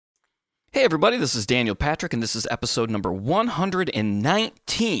Hey everybody, this is Daniel Patrick, and this is episode number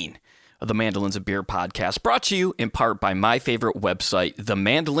 119 of the Mandolins of Beer podcast, brought to you in part by my favorite website, the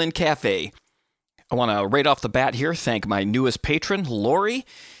Mandolin Cafe. I want to right off the bat here thank my newest patron, Lori.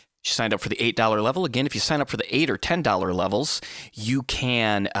 She signed up for the $8 level. Again, if you sign up for the $8 or $10 levels, you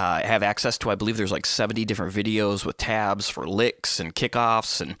can have access to, I believe there's like 70 different videos with tabs for licks and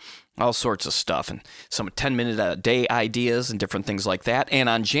kickoffs and all sorts of stuff, and some 10-minute-a-day ideas and different things like that. And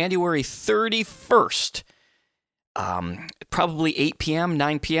on January 31st, probably 8 p.m.,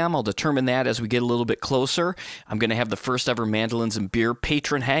 9 p.m., I'll determine that as we get a little bit closer. I'm going to have the first ever Mandolins and Beer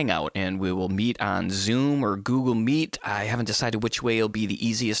patron hangout, and we will meet on Zoom or Google Meet. I haven't decided which way will be the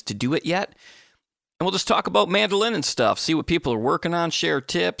easiest to do it yet. And we'll just talk about mandolin and stuff, see what people are working on, share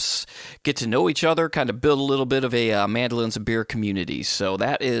tips, get to know each other, kind of build a little bit of a Mandolins and Beer community. So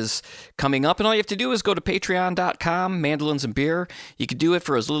that is coming up, and all you have to do is go to patreon.com, Mandolins and Beer. You can do it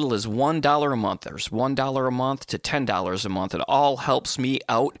for as little as $1 a month. There's $1 a month to $10 a month. It all helps me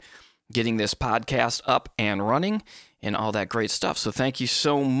out getting this podcast up and running and all that great stuff. So thank you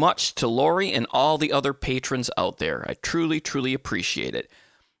so much to Lori and all the other patrons out there. I truly, truly appreciate it.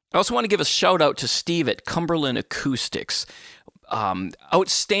 I also want to give a shout out to Steve at Cumberland Acoustics.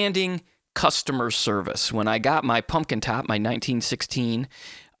 Outstanding customer service. When I got my pumpkin top, my 1916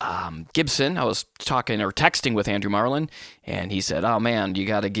 Gibson, I was talking or texting with Andrew Marlin, and he said, "Oh man, you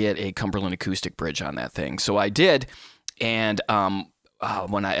got to get a Cumberland acoustic bridge on that thing." So I did, and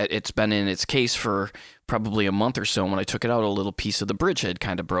it's been in its case for probably a month or so. When I took it out, a little piece of the bridge had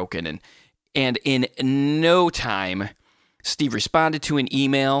kind of broken, and in no time, Steve responded to an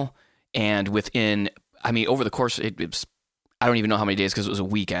email, and over the course, it was, I don't even know how many days because it was a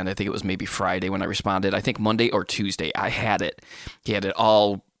weekend. I think it was maybe Friday when I responded. I think Monday or Tuesday, I had it. He had it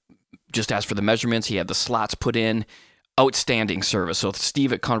all, just asked for the measurements. He had the slots put in. Outstanding service. So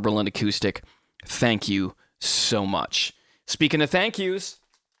Steve at Cumberland Acoustic, thank you so much. Speaking of thank yous,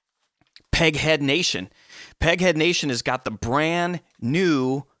 Peghead Nation. Peghead Nation has got the brand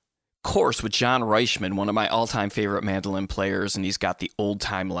new course with John Reichman, one of my all-time favorite mandolin players, and he's got the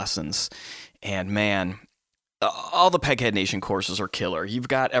old-time lessons. And man, all the Peghead Nation courses are killer. You've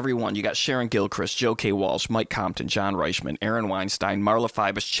got everyone. You got Sharon Gilchrist, Joe K. Walsh, Mike Compton, John Reichman, Aaron Weinstein, Marla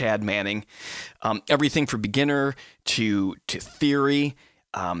Fibus, Chad Manning. Everything from beginner to theory.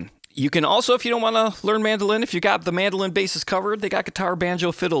 You can also, if you don't want to learn mandolin, if you got the mandolin bases covered, they got guitar,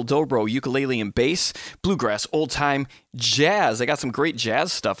 banjo, fiddle, dobro, ukulele, and bass, bluegrass, old-time, jazz. They got some great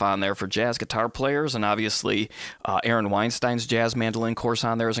jazz stuff on there for jazz guitar players, and obviously Aaron Weinstein's jazz mandolin course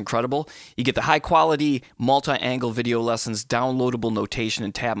on there is incredible. You get the high-quality multi-angle video lessons, downloadable notation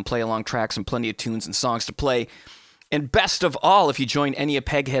and tab and play-along tracks, and plenty of tunes and songs to play. And best of all, if you join any of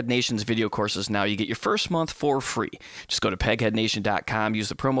Peghead Nation's video courses now, you get your first month for free. Just go to pegheadnation.com, use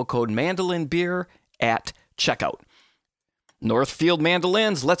the promo code MandolinBeer at checkout. Northfield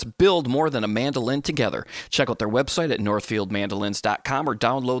Mandolins, let's build more than a mandolin together. Check out their website at northfieldmandolins.com or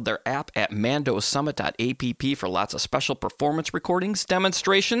download their app at mandosummit.app for lots of special performance recordings,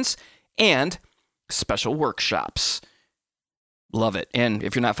 demonstrations, and special workshops. Love it. And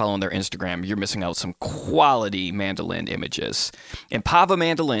if you're not following their Instagram, you're missing out some quality mandolin images. And Pava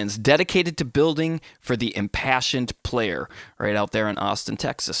Mandolins, dedicated to building for the impassioned player, right out there in Austin,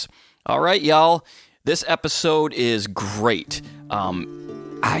 Texas. All right, y'all. This episode is great.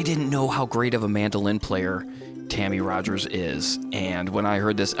 I didn't know how great of a mandolin player Tammy Rogers is. And when I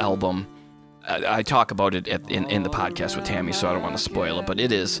heard this album, I talk about it in the podcast with Tammy, so I don't want to spoil it, but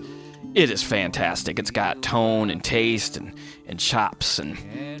it is fantastic. It's got tone and taste and chops, and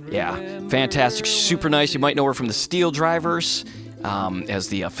yeah, fantastic, super nice. You might know her from the Steel Drivers as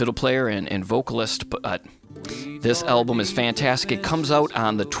the fiddle player and vocalist, but this album is fantastic. It comes out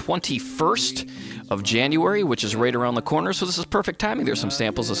on the 21st of January, which is right around the corner, so this is perfect timing. There's some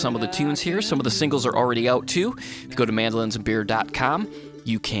samples of some of the tunes here. Some of the singles are already out too. If you go to mandolinsandbeer.com,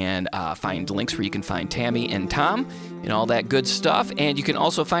 you can find links where you can find Tammy and Tom and all that good stuff. And you can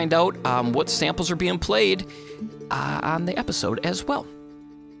also find out what samples are being played on the episode as well.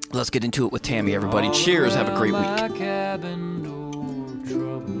 Let's get into it with Tammy, everybody. Cheers. Have a great week.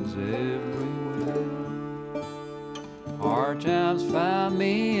 Hard times find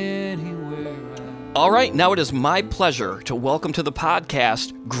me anywhere. All right, now it is my pleasure to welcome to the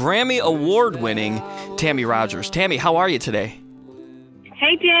podcast Grammy Award-winning Tammy Rogers. Tammy, how are you today?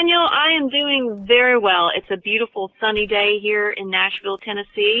 Hey, Daniel. I am doing very well. It's a beautiful sunny day here in Nashville,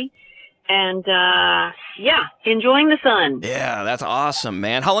 Tennessee. And, enjoying the sun. Yeah, that's awesome,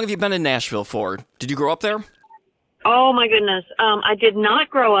 man. How long have you been in Nashville for? Did you grow up there? Oh, my goodness. I did not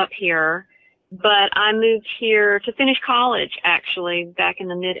grow up here, but I moved here to finish college, actually, back in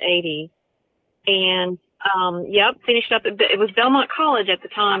the mid-'80s. And, yep, finished up, it was Belmont College at the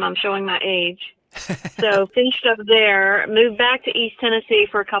time. I'm showing my age. So finished up there, moved back to East Tennessee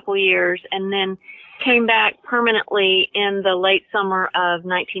for a couple of years, and then came back permanently in the late summer of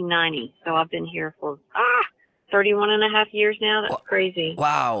 1990. So I've been here for, 31 and a half years now. That's crazy.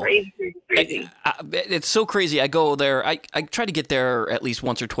 Wow. Crazy. It's so crazy. I go there. I try to get there at least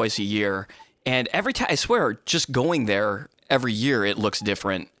once or twice a year. And every time, I swear, just going there every year, it looks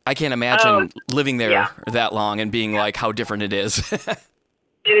different. I can't imagine living there that long and being like how different it is.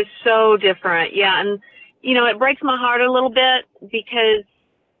 It is so different. Yeah. And, it breaks my heart a little bit because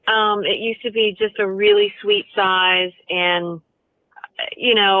it used to be just a really sweet size and,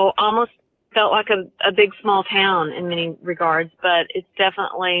 almost felt like a big small town in many regards, but it's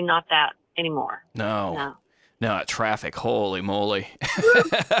definitely not that anymore. No, traffic. Holy moly!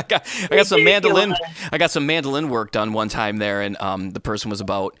 I got some mandolin. I got some mandolin work done one time there, and the person was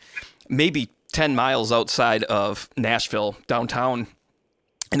about maybe 10 miles outside of Nashville downtown.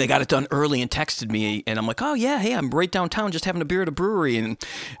 And they got it done early and texted me, and I'm like, oh, yeah, hey, I'm right downtown just having a beer at a brewery. And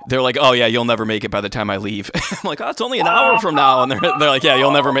they're like, oh, yeah, you'll never make it by the time I leave. I'm like, oh, it's only an hour from now. And they're like, yeah,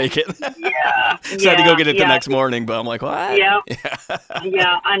 you'll never make it. Yeah. So I had to go get it the next morning, but I'm like, what? Yeah,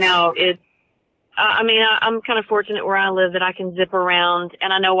 I know. I'm kind of fortunate where I live that I can zip around,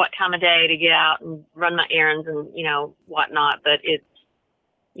 and I know what time of day to get out and run my errands and, whatnot, but it's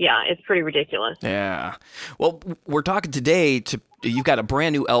pretty ridiculous. Yeah. Well, we're talking today you've got a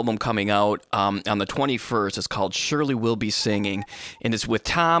brand new album coming out on the 21st. It's called Surely We'll Be Singing, and it's with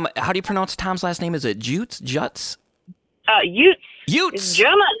Tom. How do you pronounce Tom's last name? Is it Jutz? Jutz. It's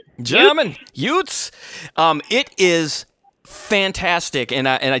German. Jutz. It is fantastic, and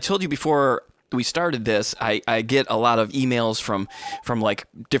I told you before we started this, I get a lot of emails from like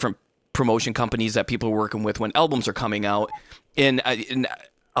different promotion companies that people are working with when albums are coming out, and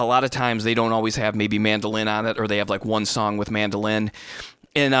a lot of times they don't always have maybe mandolin on it, or they have like one song with mandolin.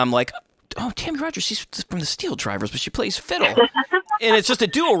 And I'm like, oh, Tammy Rogers, she's from the Steel Drivers, but she plays fiddle. And it's just a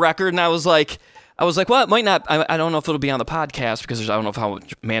duo record. And I was like, well, it might not, I don't know if it'll be on the podcast because I don't know how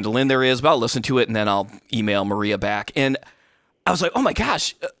much mandolin there is, but I'll listen to it and then I'll email Maria back. And I was like, oh my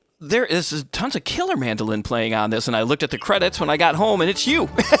gosh, there is tons of killer mandolin playing on this. And I looked at the credits when I got home and it's you.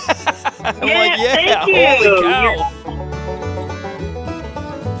 I'm like, yeah, holy cow.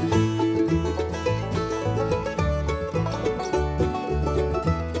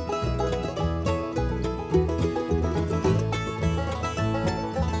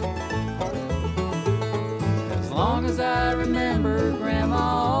 As I remember, Grandma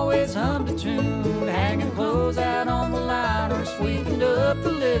always hummed a tune, hanging clothes out on the line or sweeping up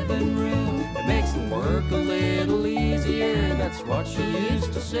the living room. It makes the work a little easier, that's what she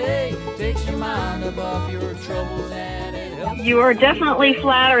used to say. Takes your mind above your troubles and it helps. You are definitely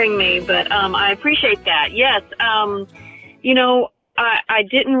flattering me, but I appreciate that. Yes, I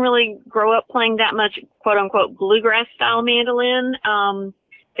didn't really grow up playing that much quote-unquote bluegrass style mandolin.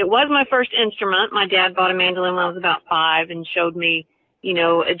 It was my first instrument. My dad bought a mandolin when I was about 5 and showed me,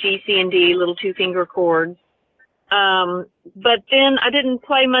 a G, C, and D, little 2-finger chords. But then I didn't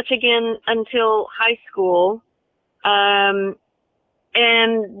play much again until high school. And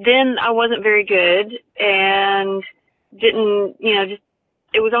then I wasn't very good and didn't, it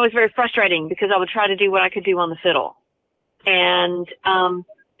was always very frustrating because I would try to do what I could do on the fiddle. And,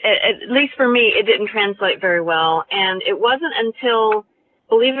 at least for me, it didn't translate very well. And it wasn't until,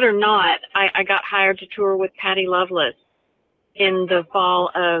 believe it or not, I got hired to tour with Patty Loveless in the fall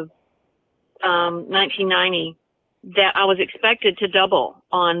of 1990 that I was expected to double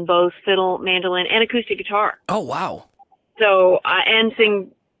on both fiddle, mandolin, and acoustic guitar. Oh, wow. So, and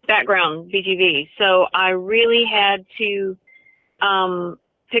sing background BGV. So I really had to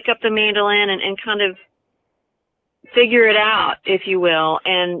pick up the mandolin and kind of figure it out, if you will.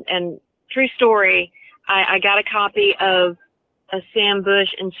 And true story, I got a copy of a Sam Bush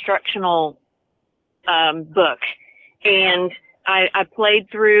instructional book, and I played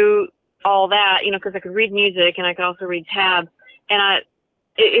through all that, because I could read music and I could also read tabs, and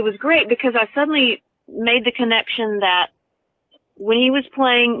it was great because I suddenly made the connection that when he was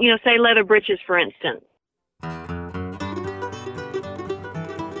playing, say Leather Britches, for instance,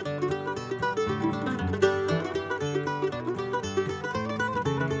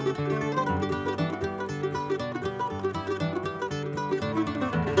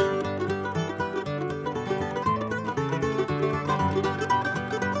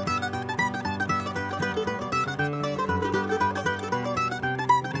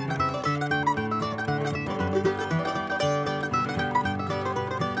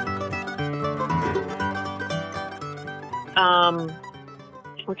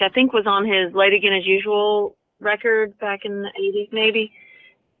 which I think was on his Late Again as Usual record back in the 80s maybe.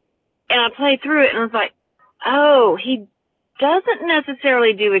 And I played through it and I was like, oh, he doesn't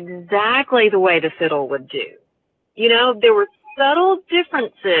necessarily do exactly the way the fiddle would do. You know, there were subtle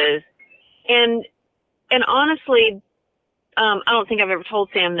differences. And honestly, I don't think I've ever told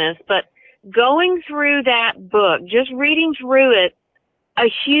Sam this, but going through that book, just reading through it,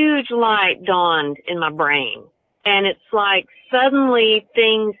 a huge light dawned in my brain. And it's like suddenly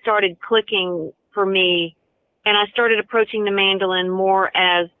things started clicking for me, and I started approaching the mandolin more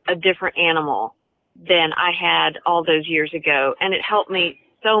as a different animal than I had all those years ago. And it helped me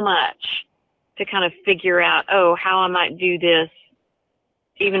so much to kind of figure out, oh, how I might do this,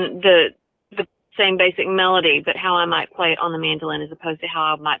 even the same basic melody, but how I might play it on the mandolin as opposed to how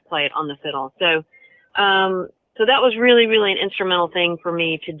I might play it on the fiddle. So that was really, really an instrumental thing for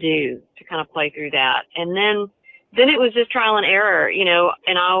me to do, to kind of play through that. And then it was just trial and error, you know,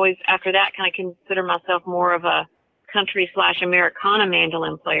 and I always, after that, kind of consider myself more of a country/Americana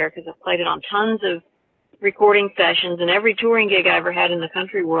mandolin player, because I've played it on tons of recording sessions, and every touring gig I ever had in the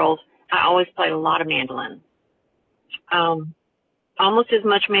country world, I always played a lot of mandolin. Almost as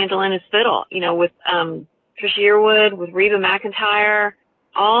much mandolin as fiddle, you know, with Trish Yearwood, with Reba McEntire,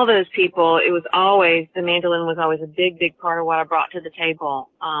 all those people. It was always, the mandolin was always a big, big part of what I brought to the table.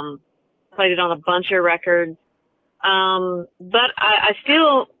 Played it on a bunch of records. But I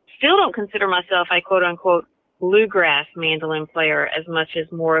still don't consider myself a quote unquote bluegrass mandolin player as much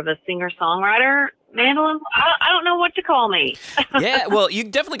as more of a singer-songwriter mandolin. I don't know what to call me. Yeah, well, you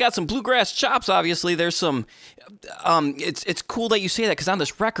definitely got some bluegrass chops. Obviously, there's some. It's cool that you say that, because on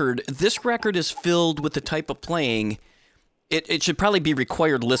this record is filled with the type of playing. It should probably be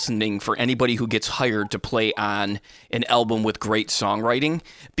required listening for anybody who gets hired to play on an album with great songwriting,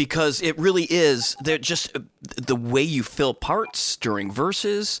 because it really is. They're just the way you fill parts during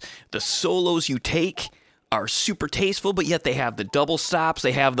verses, the solos you take are super tasteful, but yet they have the double stops.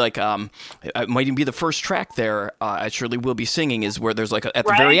 They have like, it might even be the first track there, I Surely Will Be Singing, is where there's like, at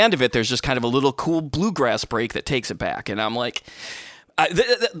the very end of it, there's just kind of a little cool bluegrass break that takes it back. And I'm like,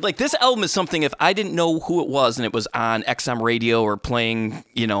 like this album is something, if I didn't know who it was and it was on XM radio or playing,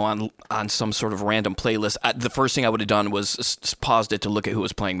 you know, on some sort of random playlist, the first thing I would have done was paused it to look at who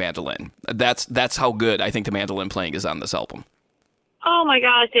was playing mandolin. That's how good I think the mandolin playing is on this album. Oh my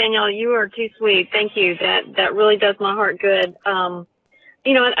gosh, Daniel, you are too sweet. Thank you. That really does my heart good.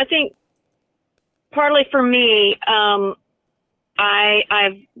 You know, I think partly for me,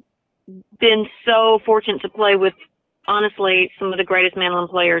 I've been so fortunate to play with, honestly, some of the greatest mandolin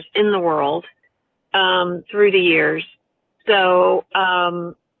players in the world, through the years. So I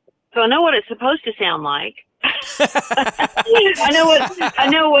know what it's supposed to sound like. I know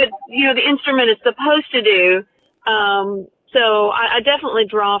what, you know, the instrument is supposed to do. So I definitely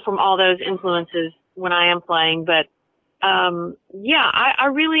draw from all those influences when I am playing, but, yeah, I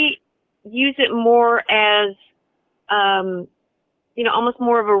really use it more as, you know, almost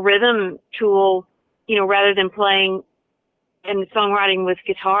more of a rhythm tool, you know, rather than playing and songwriting with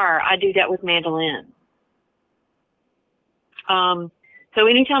guitar. I do that with mandolin. So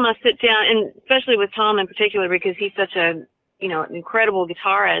anytime I sit down, and especially with Tom in particular, because he's such a, you know, an incredible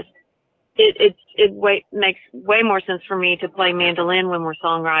guitarist, it makes way more sense for me to play mandolin when we're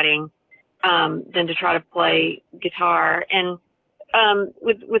songwriting, than to try to play guitar. And,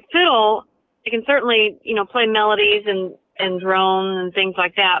 with fiddle, I can certainly, you know, play melodies and drone and things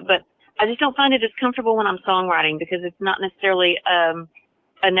like that, but I just don't find it as comfortable when I'm songwriting, because it's not necessarily,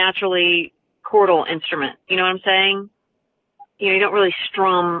 a naturally chordal instrument. You know what I'm saying? You know, you don't really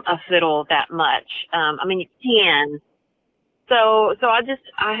strum a fiddle that much. I mean, you can. So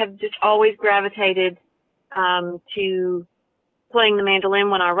I have just always gravitated to playing the mandolin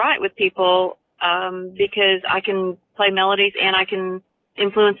when I write with people, because I can play melodies and I can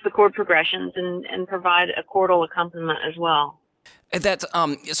influence the chord progressions and provide a chordal accompaniment as well. That's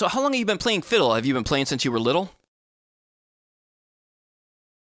so how long have you been playing fiddle? Have you been playing since you were little?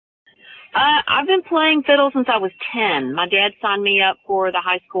 I've been playing fiddle since I was 10. My dad signed me up for the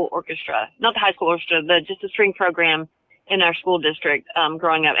high school orchestra, not the high school orchestra, just a string program in our school district,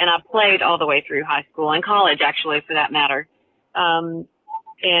 growing up. And I played all the way through high school and college, actually, for that matter,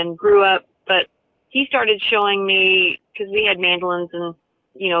 and grew up. But he started showing me, because we had mandolins and,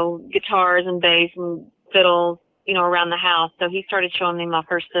 you know, guitars and bass and fiddles, you know, around the house. So he started showing me my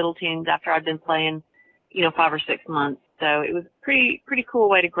first fiddle tunes after I'd been playing, you know, 5 or 6 months. So it was a pretty cool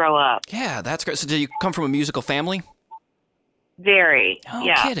way to grow up. Yeah, that's great. So did you come from a musical family? Very. Oh,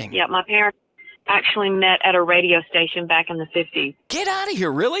 yeah. Kidding. Yeah, my parents actually met at a radio station back in the 50s. Get out of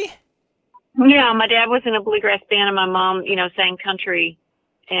here, really? Yeah, my dad was in a bluegrass band and my mom, you know, sang country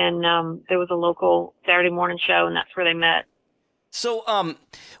And there was a local Saturday morning show, and that's where they met. So,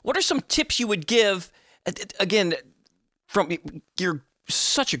 what are some tips you would give? Again, you're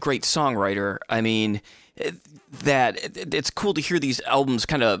such a great songwriter. I mean, that it's cool to hear these albums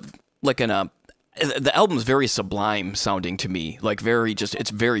kind of like the album's very sublime sounding to me, like it's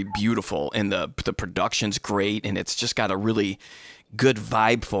very beautiful, and the production's great, and it's just got a really good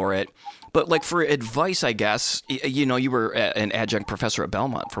vibe for it. But like for advice, I guess, you know, you were an adjunct professor at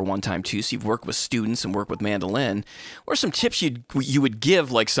Belmont for one time too, so you've worked with students and worked with mandolin. What are some tips you would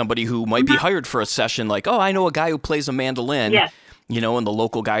give like somebody who might be hired for a session? Like, oh, I know a guy who plays a mandolin. Yes. You know, and the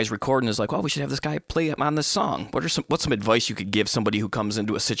local guy's recording is like, well, we should have this guy play on this song. What's some advice you could give somebody who comes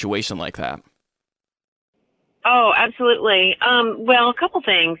into a situation like that? Oh, absolutely. Well, a couple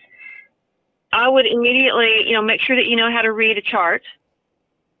things. I would immediately, you know, make sure that you know how to read a chart.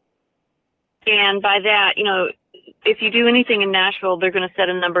 And by that, you know, if you do anything in Nashville, they're going to set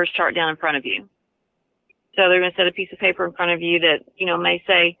a numbers chart down in front of you. So they're going to set a piece of paper in front of you that, you know, may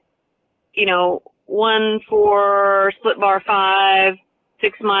say, you know, 1 4 split bar 5,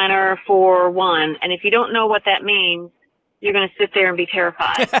 6 minor 4 1. And if you don't know what that means, you're going to sit there and be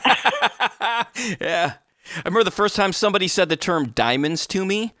terrified. Yeah. I remember the first time somebody said the term diamonds to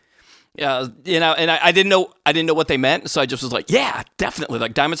me. You know, and I didn't know what they meant, so I just was like, yeah, definitely,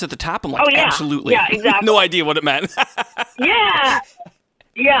 like diamonds at the top. I'm like, oh, yeah. Absolutely. Yeah, exactly. No idea what it meant.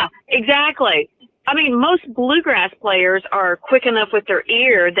 Yeah, exactly. I mean, most bluegrass players are quick enough with their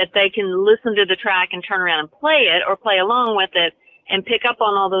ear that they can listen to the track and turn around and play it or play along with it and pick up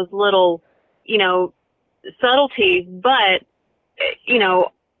on all those little, you know, subtleties. But, you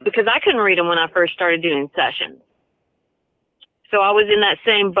know, because I couldn't read them when I first started doing sessions. So I was in that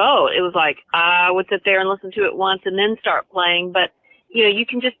same boat. It was like I would sit there and listen to it once and then start playing. But, you know, you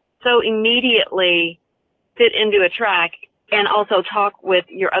can just so immediately fit into a track and also talk with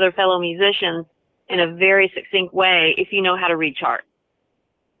your other fellow musicians in a very succinct way if you know how to read charts.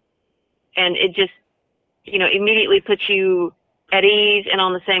 And it just, you know, immediately puts you at ease and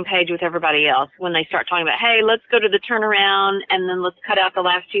on the same page with everybody else when they start talking about, hey, let's go to the turnaround and then let's cut out the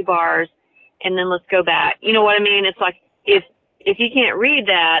last 2 bars and then let's go back. You know what I mean? It's like if you can't read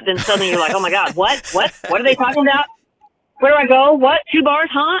that, then suddenly you're like, oh my God, what are they talking about? Where do I go? What? 2 bars,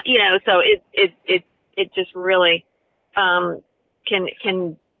 huh? You know, so it just really, can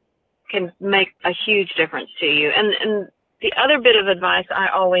make a huge difference to you. And the other bit of advice I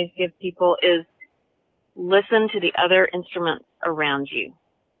always give people is listen to the other instruments around you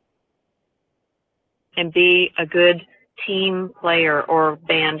and be a good team player or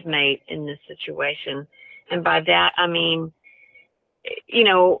bandmate in this situation. And by that, I mean, you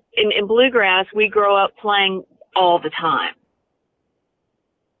know, in bluegrass, we grow up playing all the time.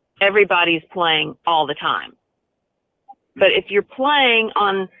 Everybody's playing all the time. But if you're playing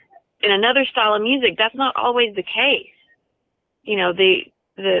in another style of music, that's not always the case. You know, the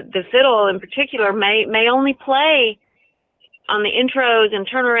fiddle in particular may only play on the intros and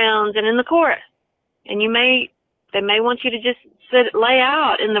turnarounds and in the chorus. And they may want you to just lay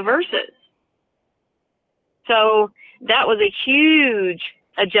out in the verses. So that was a huge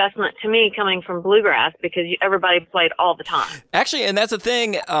adjustment to me coming from bluegrass because everybody played all the time. Actually, and that's the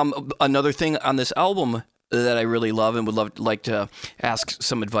thing, another thing on this album that I really love and would like to ask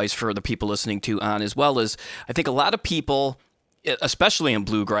some advice for the people listening to on as well is I think a lot of people, especially in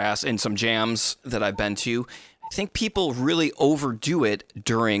bluegrass and some jams that I've been to, I think people really overdo it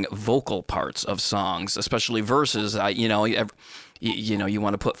during vocal parts of songs, especially verses. You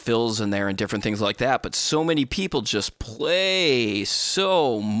want to put fills in there and different things like that, but so many people just play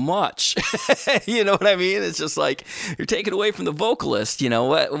so much. You know what I mean? It's just like you're taking away from the vocalist. You know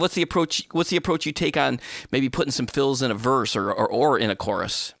what's the approach? What's the approach you take on maybe putting some fills in a verse or in a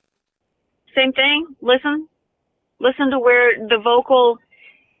chorus? Same thing. Listen to where the vocal,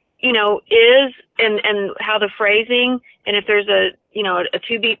 you know, is and how the phrasing, and if there's a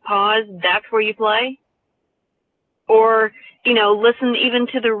 2-beat pause, that's where you play. Or, you know, listen even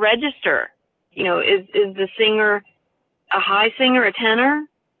to the register. You know, is the singer a high singer, a tenor?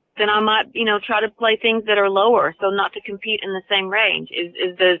 Then I might, you know, try to play things that are lower, so not to compete in the same range.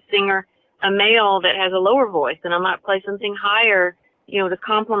 Is the singer a male that has a lower voice? Then I might play something higher, you know, to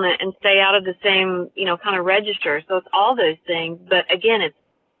complement and stay out of the same, you know, kind of register. So it's all those things. But again,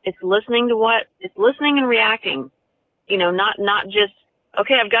 it's listening and reacting, you know, not just,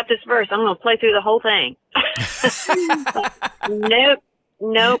 okay, I've got this verse, I'm going to play through the whole thing.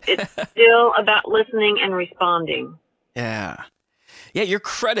 Nope. It's still about listening and responding. Yeah. Your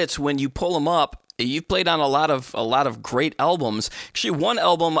credits, when you pull them up, you've played on a lot of great albums. Actually, one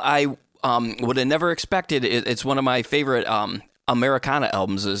album I would have never expected. It's one of my favorite Americana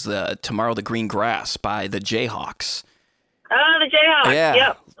albums is the Tomorrow the Green Grass by the Jayhawks. Oh, the Jayhawks. Yeah.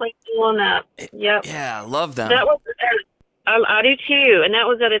 Yep. Played on that. Yep. Yeah, I love them. That was, I do too. And that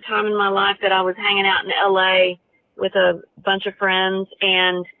was at a time in my life that I was hanging out in LA with a bunch of friends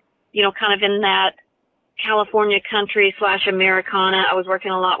and, kind of in that California country / Americana. I was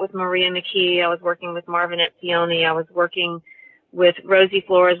working a lot with Maria McKee. I was working with Marvin Etzioni. I was working with Rosie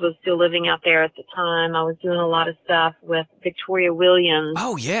Flores, was still living out there at the time. I was doing a lot of stuff with Victoria Williams.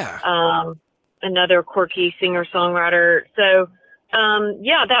 Oh, yeah. Another quirky singer-songwriter. So,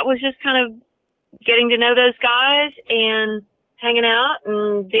 that was just kind of getting to know those guys and hanging out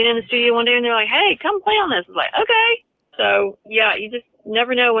and being in the studio one day and they're like, hey, come play on this. I was like, okay. So, yeah, you just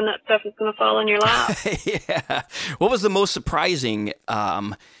never know when that stuff is going to fall in your lap. Yeah. What was the most surprising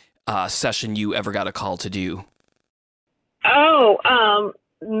session you ever got a call to do? Oh,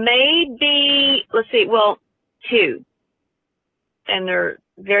 maybe, let's see, well, two. And they're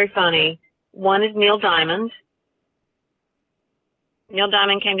very funny. One is Neil Diamond. Neil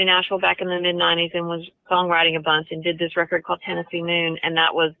Diamond came to Nashville back in the mid-'90s and was songwriting a bunch and did this record called Tennessee Moon, and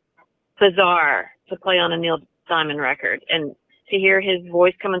that was bizarre to play on a Neil Diamond record. And to hear his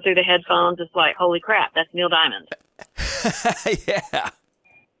voice coming through the headphones, it's like, holy crap, that's Neil Diamond. Yeah.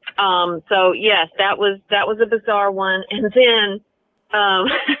 So yes, that was a bizarre one. And then,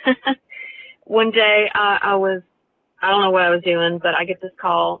 one day I don't know what I was doing, but I get this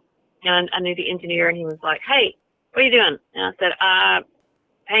call and I knew the engineer and he was like, hey, what are you doing? And I said,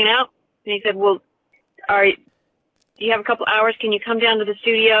 hanging out. And he said, well, do you have a couple hours? Can you come down to the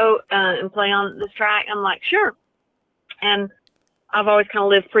studio, and play on this track? I'm like, sure. And I've always kind of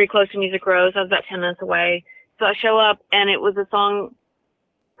lived pretty close to Music Rose. I was about 10 minutes away. So I show up and it was a song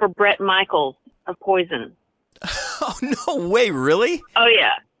for Bret Michaels of Poison. Oh, no way. Really? Oh,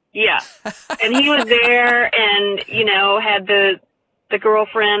 yeah. Yeah. And he was there and, had the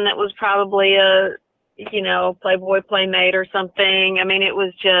girlfriend that was probably a, Playboy Playmate or something. I mean, it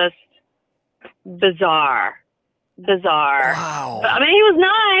was just bizarre. Wow. But, I mean, he was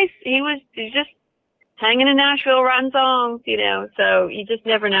nice. He was just hanging in Nashville writing songs, so you just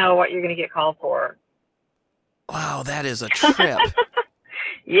never know what you're going to get called for. Wow, that is a trip.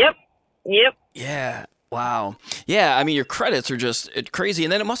 Yep. Yeah. Wow. Yeah, I mean, your credits are just crazy.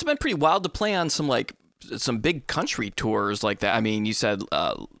 And then it must have been pretty wild to play on some big country tours like that. I mean, you said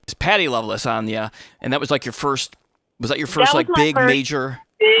Patty Loveless on you, and that was like your first, was that your first big major?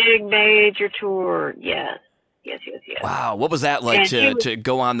 Big major tour, yes. Yes. Wow, what was that like to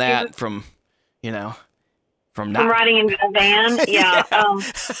go on that from riding in a van? Yeah.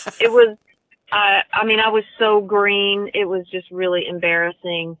 It was, I was so green. It was just really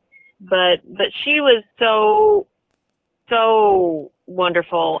embarrassing. But she was so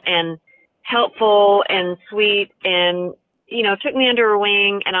wonderful and helpful and sweet and, took me under her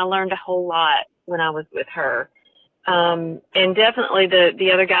wing and I learned a whole lot when I was with her. And definitely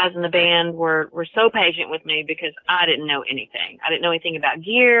the other guys in the band were so patient with me because I didn't know anything. I didn't know anything about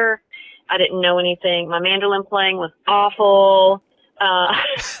gear. I didn't know anything. My mandolin playing was awful.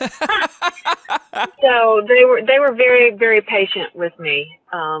 So they were very, very patient with me.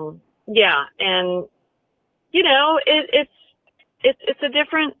 Yeah. And, it's a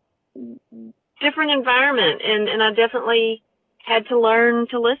different environment and I definitely had to learn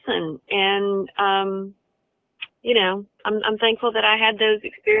to listen. And, I'm thankful that I had those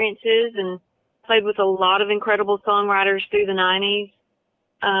experiences and played with a lot of incredible songwriters through the 90s,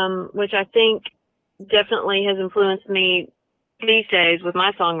 which I think definitely has influenced me these days with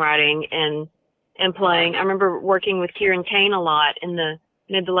my songwriting and playing. I remember working with Kieran Kane a lot in the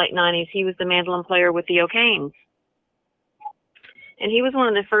mid to late 90s. He was the mandolin player with the O'Kanes. And he was one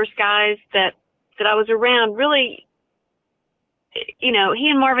of the first guys that I was around really, he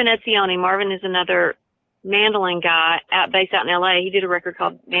and Marvin Etzioni. Marvin is another mandolin guy based out in LA. He did a record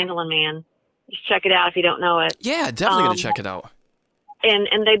called Mandolin Man. Just check it out if you don't know it. Yeah, definitely gonna check it out. And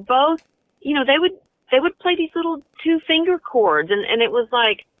they both, they would play these little 2-finger chords and it was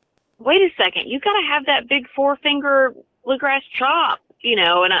like, wait a second, you gotta have that big 4-finger bluegrass chop,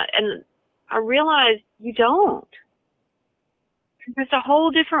 and I realized you don't. There's a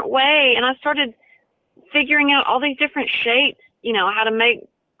whole different way. And I started figuring out all these different shapes, how to make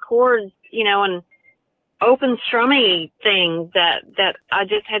chords, and open strummy things that I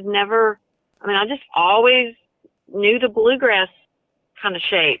just had never, I just always knew the bluegrass kind of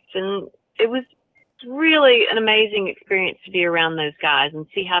shapes. And it was really an amazing experience to be around those guys and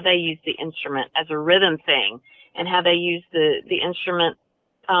see how they use the instrument as a rhythm thing and how they use the instrument,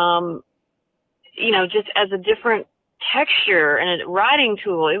 just as a different texture and a writing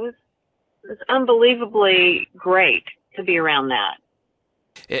tool. It was unbelievably great. to be around that.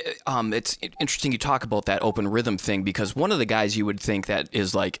 It's interesting you talk about that open rhythm thing, because one of the guys you would think that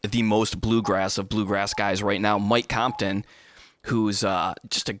is like the most bluegrass of bluegrass guys right now, Mike Compton, who's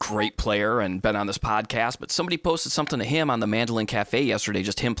just a great player and been on this podcast, but somebody posted something to him on the Mandolin Cafe yesterday,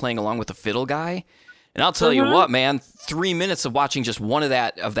 just him playing along with the fiddle guy. And I'll tell you what, man, 3 minutes of watching just one of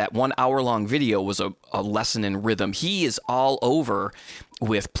that 1 hour long video was a lesson in rhythm. He is all over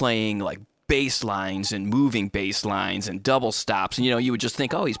with playing like bass lines and moving bass lines and double stops. And, you would just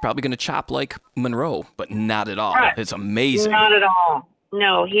think, oh, he's probably going to chop like Monroe, but not at all. Right. It's amazing. Not at all.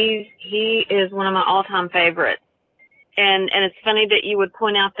 No, he is one of my all-time favorites. And it's funny that you would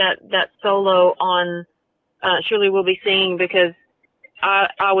point out that solo on Surely We'll Be Singing, because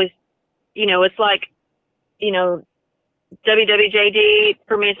I was, it's like, WWJD,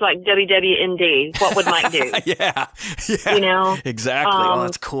 for me, it's like WWND. What would Mike do? Yeah. Exactly.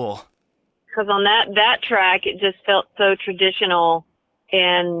 That's cool. Because on that track, it just felt so traditional,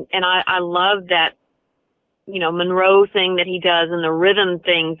 and I love that, Monroe thing that he does and the rhythm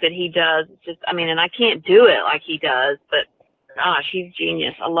things that he does. It's just, and I can't do it like he does, but gosh, he's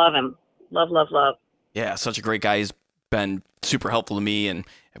genius. I love him. Love, love, love. Yeah, such a great guy. He's been super helpful to me and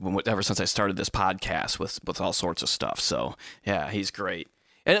ever since I started this podcast with all sorts of stuff. So yeah, he's great.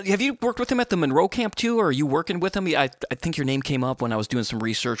 And have you worked with him at the Monroe camp too, or are you working with him? I think your name came up when I was doing some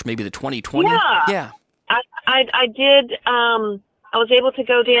research, maybe the 2020. Yeah. I did. I was able to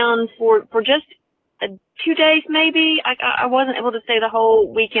go down for just 2 days, maybe. I wasn't able to stay the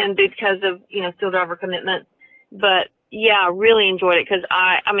whole weekend because of, steel driver commitment. But yeah, I really enjoyed it because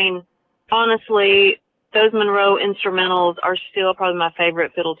honestly, those Monroe instrumentals are still probably my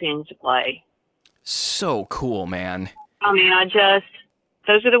favorite fiddle tunes to play. So cool, man.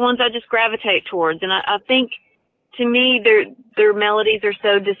 Those are the ones I just gravitate towards. And I think, to me, their melodies are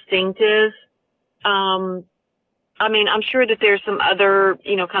so distinctive. I'm sure that there's some other,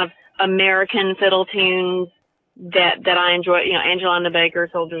 kind of American fiddle tunes that I enjoy, Angela and the Baker,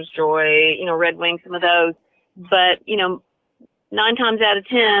 Soldier's Joy, Red Wing, some of those. But, 9 times out of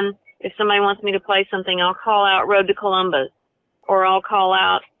 10, if somebody wants me to play something, I'll call out Road to Columbus, or I'll call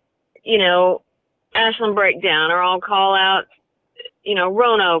out, Ashland Breakdown, or I'll call out,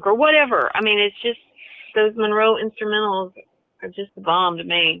 Roanoke, or whatever. It's just, those Monroe instrumentals are just the bomb to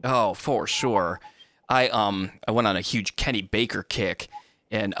me. Oh, for sure. I went on a huge Kenny Baker kick,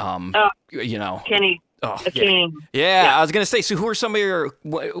 and Kenny, the king. Yeah, I was gonna say. So, who are some of your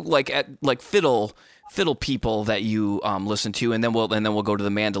fiddle people that you listen to, and then we'll go to the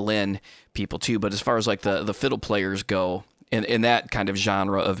mandolin people too. But as far as like the fiddle players go, in that kind of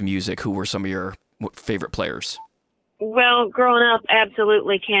genre of music, who were some of your favorite players? Well, growing up,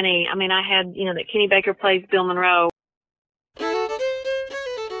 absolutely Kenny. I had, that Kenny Baker plays Bill Monroe.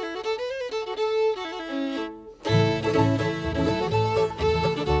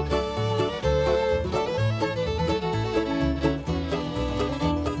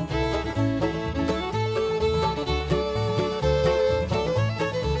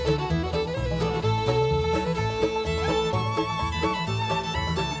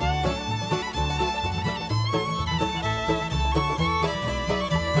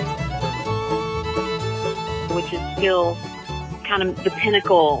 Which is still kind of the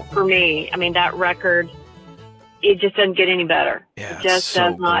pinnacle for me. That record, it just doesn't get any better. Yeah, it just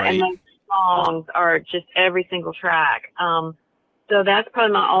does not. Great. And those songs are just every single track. So that's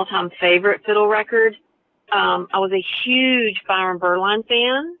probably my all-time favorite fiddle record. I was a huge Byron Berline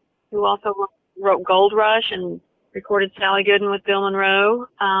fan, who also wrote Gold Rush and recorded Sally Gooden with Bill Monroe.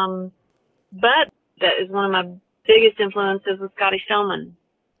 But that is one of my biggest influences was Scotty Stoneman.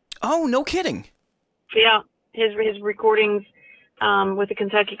 Oh, no kidding. Yeah. His recordings with the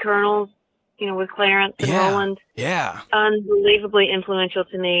Kentucky Colonels, with Clarence and Roland. Yeah. Unbelievably influential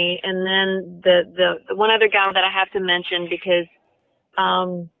to me. And then the one other guy that I have to mention, because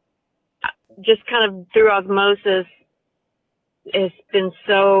just kind of through osmosis has been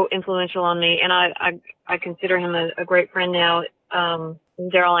so influential on me, and I consider him a great friend now,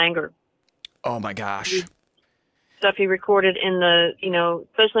 Daryl Anger. Oh my gosh. Stuff he recorded in the,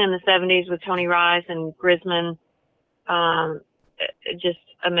 especially in the 70s with Tony Rice and Grisman. Just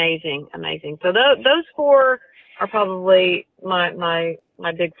amazing. So those four are probably my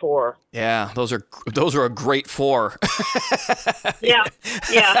big four. Yeah, those are a great four. Yeah.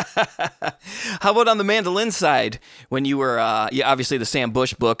 How about on the mandolin side? When you were, obviously the Sam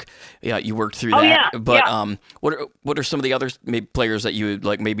Bush book, you worked through that. Yeah. But what are some of the other players that you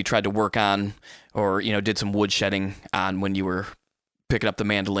maybe tried to work on, or did some woodshedding on when you were picking up the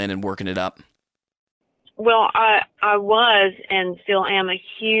mandolin and working it up? Well, I was and still am a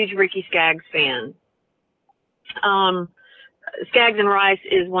huge Ricky Skaggs fan. Skaggs and Rice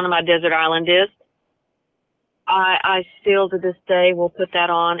is one of my desert island discs. I still to this day will put that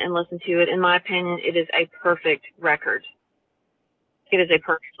on and listen to it. In my opinion, it is a perfect record. It is a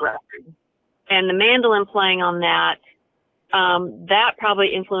perfect record. And the mandolin playing on that, that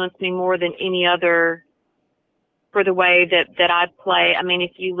probably influenced me more than any other for the way that I play. I mean,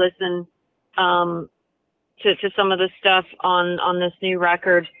 if you listen to some of the stuff on this new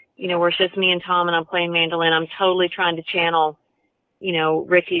record, you know, where it's just me and Tom and I'm playing mandolin, I'm totally trying to channel, you know,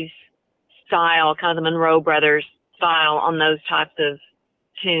 Ricky's style, kind of the Monroe Brothers style on those types of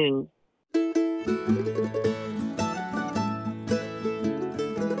tunes.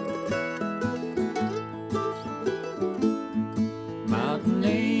 Mountain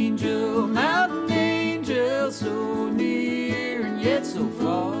angel, so near and yet so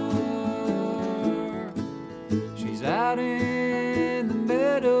far. She's out in the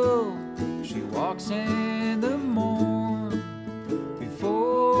meadow, she walks in the morn,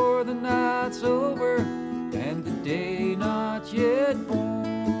 before the night's over and the day not yet born.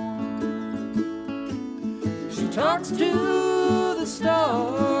 She talks to the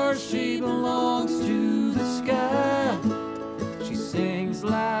stars, she belongs to the sky. She sings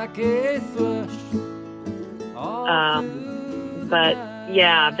like a thrush. But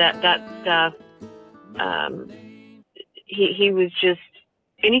yeah, that stuff. He was just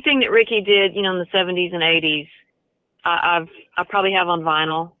anything that Ricky did, you know, in the 70s and 80s. I probably have on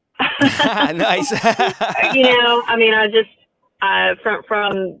vinyl. Nice. You know, I mean,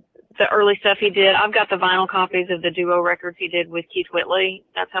 from the early stuff he did, I've got the vinyl copies of the duo records he did with Keith Whitley.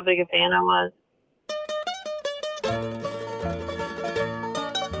 That's how big a fan I was.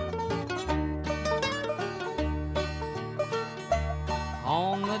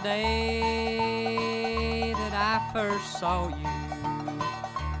 On the day that I first saw you,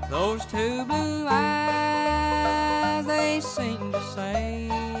 those two blue eyes, they seemed to say,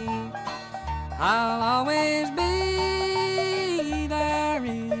 I'll always be there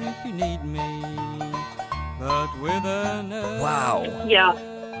if you need me, but with another. Wow. Yeah.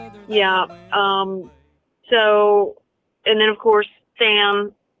 So, and then of course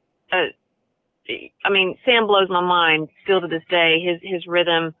Sam. I mean, Sam blows my mind still to this day. His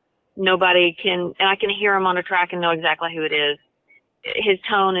rhythm, nobody can, and I can hear him on a track and know exactly who it is. His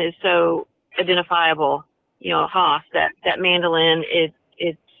tone is so identifiable. You know, Haas, that mandolin, it's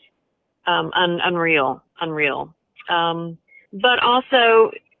unreal. But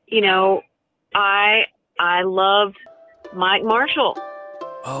also, you know, I loved Mike Marshall.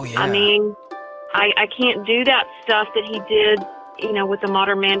 Oh yeah. I mean, I can't do that stuff that he did, you know, with the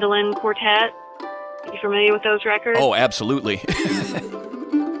Modern Mandolin Quartet. You familiar with those records? Oh, absolutely.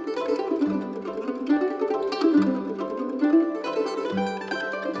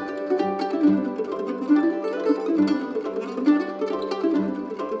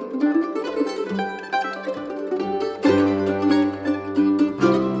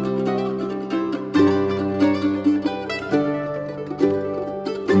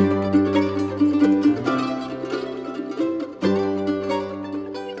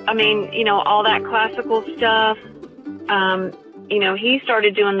 I mean, you know, all that classical stuff. You know, he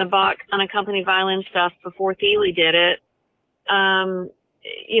started doing the Bach unaccompanied violin stuff before Thiele did it.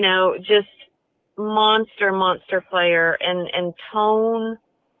 You know, just monster player and tone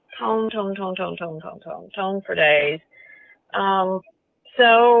for days.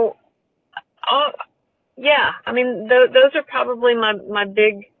 So, yeah, I mean, those are probably my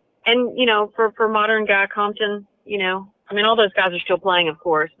big, and, you know, for modern Guy Compton, you know, I mean, all those guys are still playing, of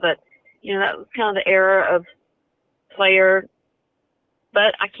course, but, you know, that was kind of the era of player.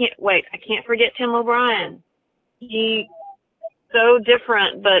 But I can't forget Tim O'Brien. He so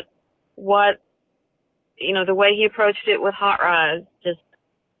different, but what, you know, the way he approached it with Hot Rise, just,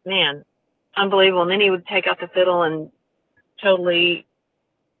 man, unbelievable. And then he would take out the fiddle and totally,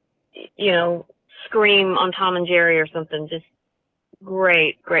 you know, scream on Tom and Jerry or something. Just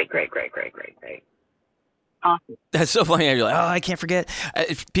great. Awesome. That's so funny. You're like, oh, I can't forget.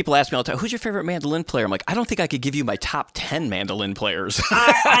 People ask me all the time, who's your favorite mandolin player? I'm like, I don't think I could give you my top 10 mandolin players.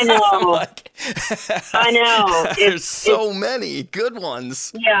 I know. I know. There's so many good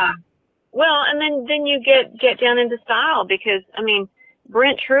ones. Yeah. Well, and then you get down into style because, I mean,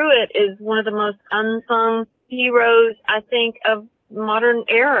 Brent Truitt is one of the most unsung heroes, I think, of modern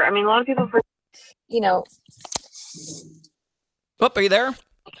era. I mean, a lot of people forget. You know. Oh, are you there?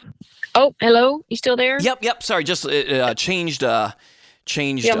 Oh, hello. You still there? Yep. Sorry, just changed. Yeah,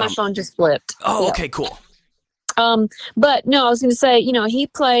 my phone just flipped. Oh, yep. Okay, cool. But no, I was going to say, you know, he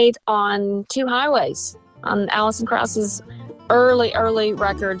played on Two Highways on Alison Krauss's early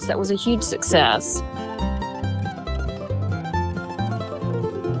records. That was a huge success.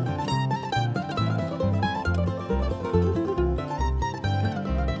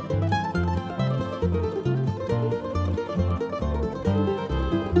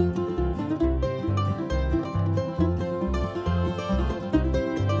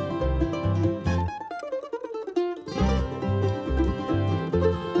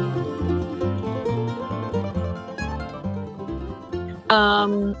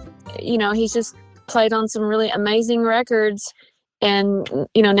 He's just played on some really amazing records. And,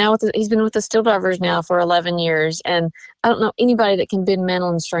 now he's been with the Steel Drivers now for 11 years. And I don't know anybody that can bend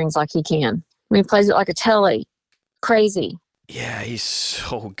mandolin strings like he can. I mean, he plays it like a telly. Crazy. Yeah, he's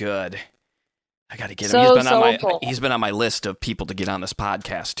so good. I got to get him. So He's been on my list of people to get on this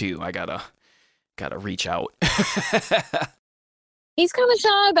podcast too. I gotta reach out. He's kind of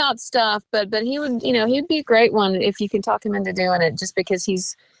shy about stuff, but he would, he'd be a great one if you can talk him into doing it, just because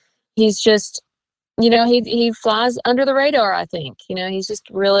he's just, he flies under the radar, I think. He's just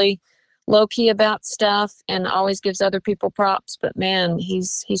really low key about stuff and always gives other people props. But man,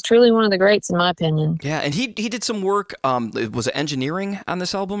 he's truly one of the greats in my opinion. Yeah, and he did some work. Was it engineering on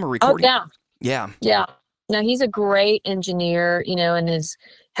this album or recording? Oh yeah. No, he's a great engineer. And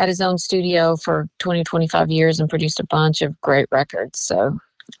had his own studio for 20, 25 years and produced a bunch of great records. So,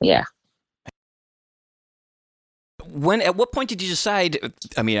 yeah. At what point did you decide?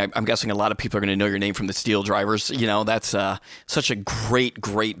 I mean, I'm guessing a lot of people are going to know your name from the Steel Drivers. That's such a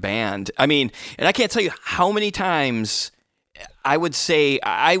great band. I mean, and I can't tell you how many times I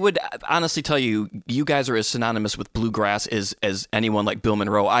would honestly tell you, you guys are as synonymous with bluegrass as anyone like Bill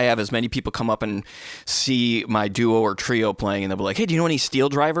Monroe. I have as many people come up and see my duo or trio playing, and they'll be like, "Hey, do you know any Steel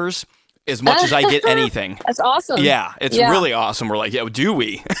Drivers?" As much as I get anything. That's awesome. Yeah, it's really awesome. We're like, yeah, do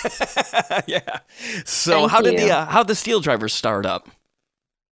we? Yeah. So how did the Steel Drivers start up?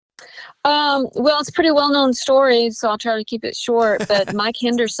 Well, it's a pretty well-known story, so I'll try to keep it short. But Mike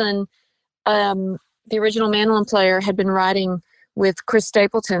Henderson, the original mandolin player, had been writing with Chris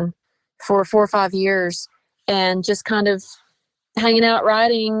Stapleton for 4 or 5 years and just kind of hanging out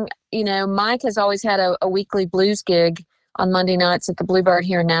writing. Mike has always had a weekly blues gig on Monday nights at the Bluebird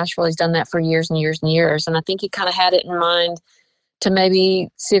here in Nashville. He's done that for years and years and years. And I think he kind of had it in mind to maybe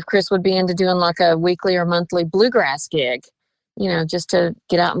see if Chris would be into doing like a weekly or monthly bluegrass gig, just to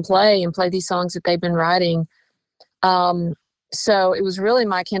get out and play these songs that they've been writing. So it was really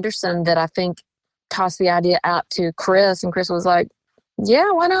Mike Henderson that I think tossed the idea out to Chris, and Chris was like,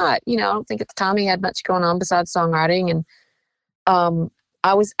 yeah, why not? I don't think at the time he had much going on besides songwriting. And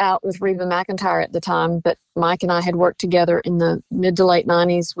I was out with Reba McEntire at the time, but Mike and I had worked together in the mid to late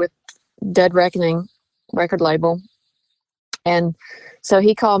 90s with Dead Reckoning record label. And so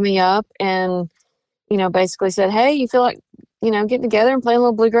he called me up and, basically said, hey, you feel like, getting together and playing a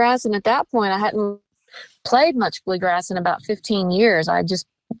little bluegrass? And at that point, I hadn't played much bluegrass in about 15 years. I'd just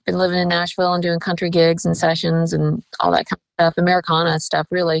been living in Nashville and doing country gigs and sessions and all that kind of stuff, Americana stuff,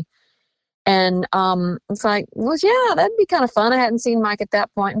 really. And it's like, well, yeah, that'd be kind of fun. I hadn't seen Mike at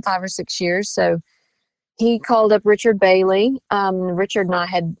that point in 5 or 6 years. So he called up Richard Bailey. Richard and I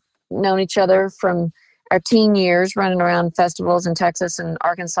had known each other from our teen years, running around festivals in Texas and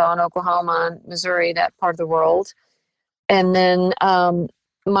Arkansas and Oklahoma and Missouri, that part of the world. And then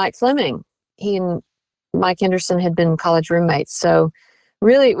Mike Fleming, he and Mike Henderson had been college roommates. So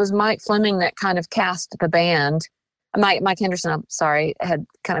really it was Mike Fleming that kind of cast the band. Mike Henderson, I'm sorry, had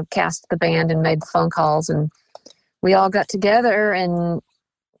kind of cast the band and made the phone calls, and we all got together, and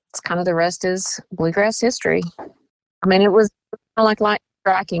it's kind of the rest is bluegrass history. I mean, it was like light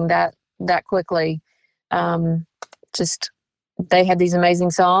striking that quickly. Just they had these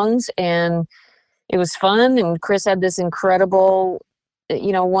amazing songs, and it was fun. And Chris had this incredible,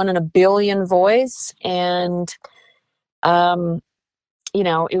 1 in a billion voice, and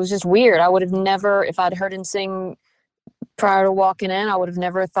it was just weird. I would have never, if I'd heard him sing prior to walking in, I would have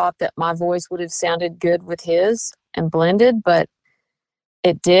never thought that my voice would have sounded good with his and blended, but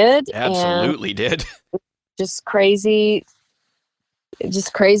it did. Absolutely did. Just crazy.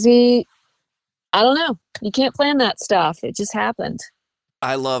 I don't know. You can't plan that stuff. It just happened.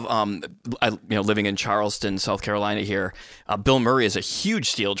 I love, living in Charleston, South Carolina here. Bill Murray is a huge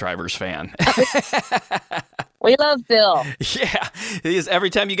Steel Drivers fan. We love Bill. Yeah, he is.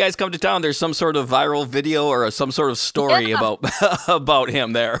 Every time you guys come to town, there's some sort of viral video or some sort of story about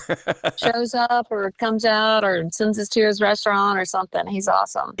him there. Shows up or comes out or sends us to his restaurant or something. He's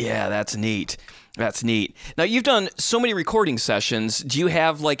awesome. Yeah, that's neat. That's neat. Now, you've done so many recording sessions. Do you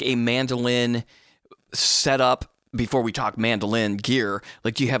have like a mandolin setup? Before we talk mandolin gear,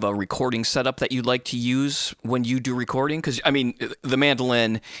 like, do you have a recording setup that you like to use when you do recording? Because, I mean, the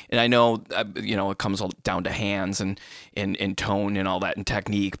mandolin, and I know, it comes all down to hands and tone and all that and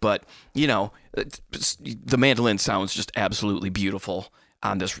technique, but, the mandolin sounds just absolutely beautiful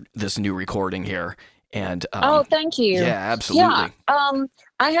on this new recording here. And oh, thank you. Yeah, absolutely. Yeah,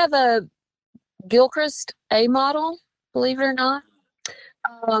 I have a Gilchrist A model, believe it or not.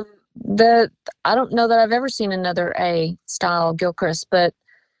 I don't know that I've ever seen another A style Gilchrist, but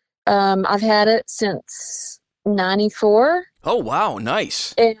I've had it since '94. Oh, wow.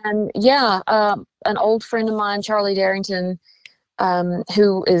 Nice. And yeah, an old friend of mine, Charlie Darrington,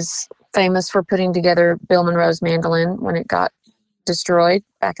 who is famous for putting together Bill Monroe's mandolin when it got destroyed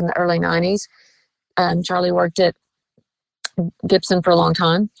back in the early 90s. Charlie worked at Gibson for a long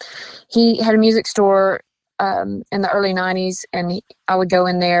time. He had a music store in the early 90s, and I would go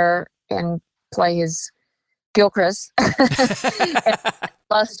in there and play his Gilchrist.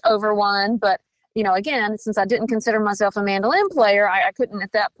 Lust over one, but again, since I didn't consider myself a mandolin player, I couldn't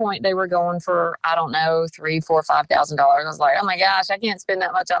at that point. They were going for, I don't know, $3,000, $4,000, $5,000. I was like, oh my gosh, I can't spend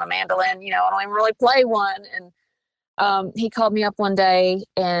that much on a mandolin. I don't even really play one. And he called me up one day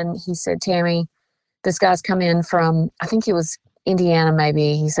and he said, Tammy, this guy's come in from, I think he was Indiana,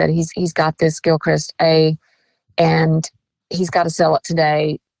 maybe. He said he's got this Gilchrist A, and he's got to sell it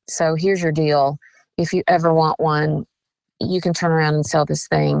today. So here's your deal. If you ever want one, you can turn around and sell this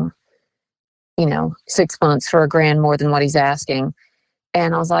thing, 6 months for $1,000 more than what he's asking.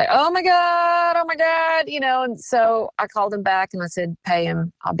 And I was like, oh my God. And so I called him back and I said, pay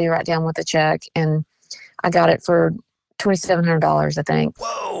him. I'll be right down with the check. And I got it for $2,700, I think.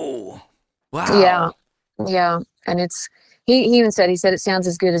 Whoa. Wow. Yeah. Yeah. And he even said, it sounds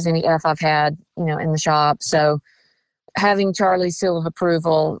as good as any F I've had, in the shop. So having Charlie's seal of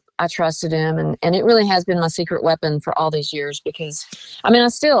approval, I trusted him, and it really has been my secret weapon for all these years, because I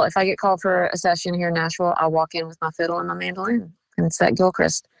still, if I get called for a session here in Nashville, I walk in with my fiddle and my mandolin, and it's that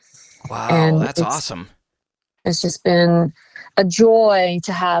Gilchrist. Wow, and that's awesome. It's just been a joy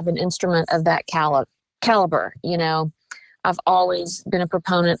to have an instrument of that caliber. I've always been a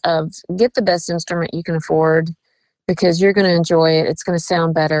proponent of get the best instrument you can afford, because you're going to enjoy it. It's going to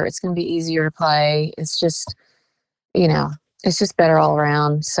sound better. It's going to be easier to play. It's just, it's just better all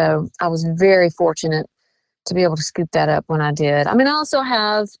around. So I was very fortunate to be able to scoop that up when I did. I also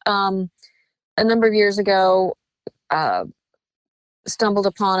have, a number of years ago, stumbled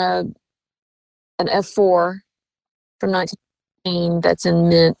upon an F4 from 1918 that's in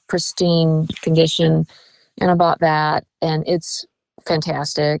mint, pristine condition. And I bought that, and it's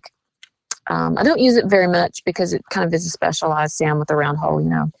fantastic. I don't use it very much because it kind of is a specialized sound with a round hole,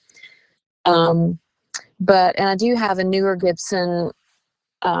 and I do have a newer Gibson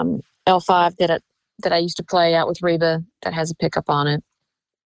L5 that I used to play out with Reba that has a pickup on it.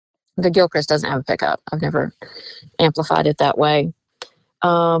 The Gilchrist doesn't have a pickup. I've never amplified it that way.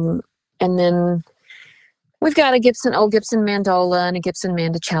 And then we've got old Gibson mandola and a Gibson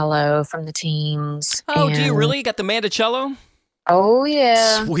mandocello from the teens. Oh, do you really? You got the mandocello? Oh,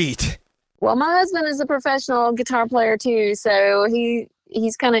 yeah. Sweet. Well, my husband is a professional guitar player too, so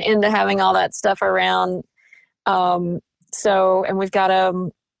he's kind of into having all that stuff around. And we've got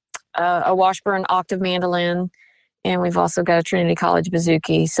a Washburn octave mandolin, and we've also got a Trinity College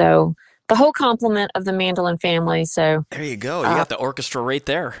bouzouki. So the whole complement of the mandolin family. So there you go. You got the orchestra right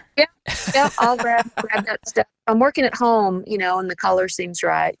there. Yeah. I'll grab that stuff. I'm working at home, and the color seems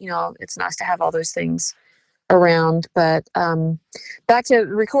right. It's nice to have all those things around. But back to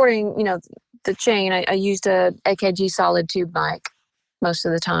recording, the chain. I used a AKG solid tube mic most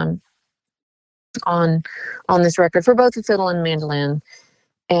of the time on this record for both the fiddle and mandolin.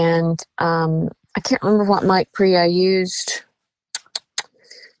 And I can't remember what mic pre I used. I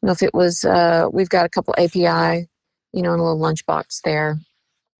don't know if it was, we've got a couple API, in a little lunchbox there.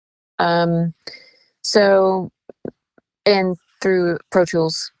 So, and through Pro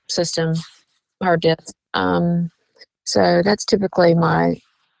Tools system, hard disk. So that's typically my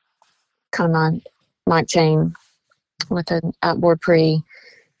mic chain with an outboard pre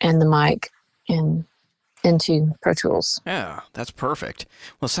and the mic into Pro Tools. Yeah, that's perfect.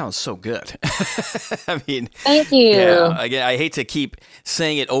 Well, it sounds so good. I mean, thank you. Yeah, again, I hate to keep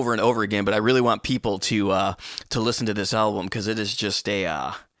saying it over and over again, but I really want people to listen to this album, because it is just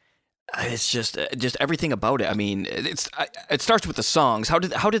it's just everything about it. I mean, it starts with the songs. How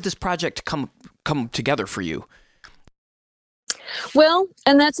did this project come together for you? Well,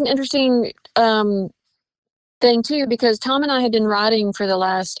 and that's an interesting thing too, because Tom and I had been writing for the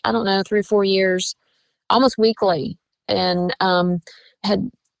last, I don't know, 3 or 4 years, almost weekly, and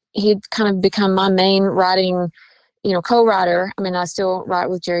he'd kind of become my main writing, co-writer. I still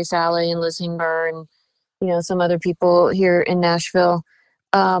write with Jerry Salley and Liz Hingber and some other people here in Nashville,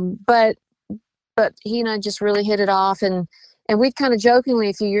 but he and I just really hit it off, and we kind of jokingly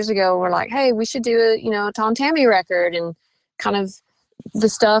a few years ago were like, hey, we should do a Tom Tammy record, and kind of the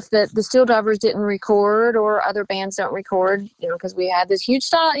stuff that the Steel Drivers didn't record or other bands don't record, because we had this huge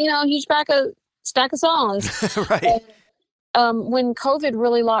stack of songs. Right. And, when COVID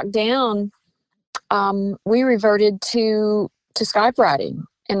really locked down, we reverted to Skype writing,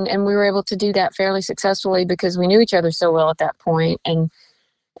 And we were able to do that fairly successfully because we knew each other so well at that point. And,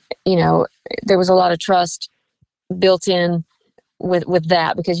 there was a lot of trust built in with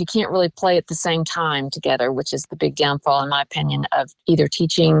that, because you can't really play at the same time together, which is the big downfall, in my opinion, of either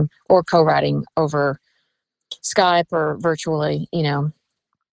teaching or co-writing over Skype or virtually,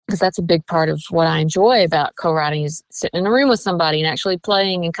 because that's a big part of what I enjoy about co-writing, is sitting in a room with somebody and actually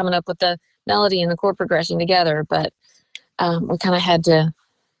playing and coming up with the melody and the chord progression together. But we kind of had to,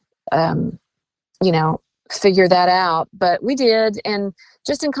 figure that out. But we did. And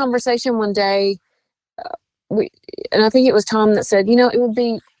just in conversation one day, and I think it was Tom that said, it would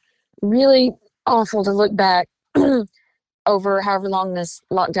be really awful to look back over however long this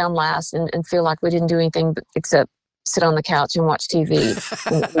lockdown lasts and feel like we didn't do anything except sit on the couch and watch TV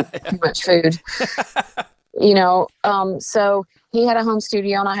and eat too much food. So he had a home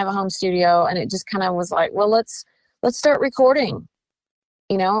studio and I have a home studio, and it just kind of was like, well, let's start recording.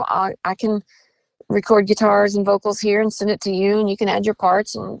 I can record guitars and vocals here and send it to you, and you can add your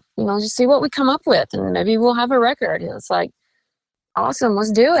parts, and just see what we come up with, and maybe we'll have a record. And it's like, awesome, let's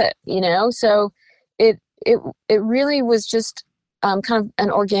do it. So it really was just kind of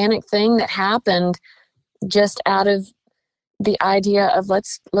an organic thing that happened just out of the idea of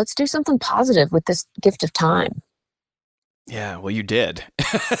let's do something positive with this gift of time. Yeah, well, you did.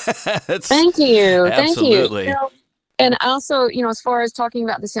 Thank you. Absolutely. Thank you. And also, as far as talking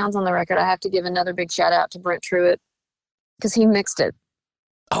about the sounds on the record, I have to give another big shout out to Brent Truitt, because he mixed it.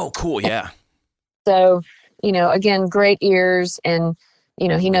 Oh, cool. Yeah. So, again, great ears, and,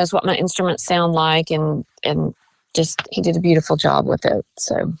 he knows what my instruments sound like, and just, he did a beautiful job with it.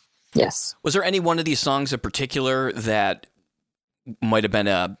 So, yes. Was there any one of these songs in particular that might have been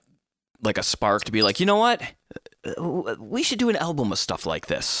a spark to be like, you know what? We should do an album of stuff like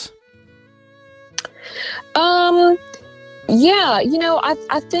this. Yeah,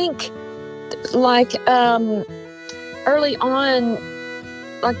 I think early on,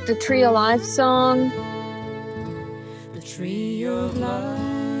 like the Tree of Life song. The tree of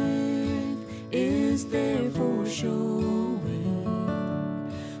life is there for showing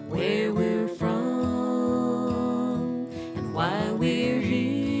where we're from and why we're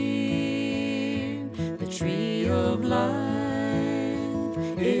here. The tree of life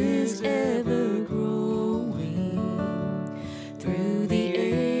is ever growing through the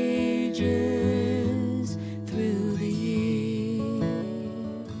ages, through the years.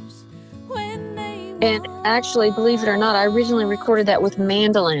 And actually, believe it or not, I originally recorded that with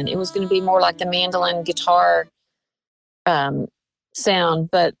mandolin. It was going to be more like the mandolin guitar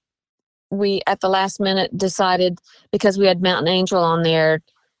sound, but we at the last minute decided, because we had Mountain Angel on there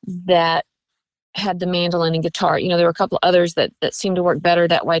that had the mandolin and guitar. There were a couple of others that seemed to work better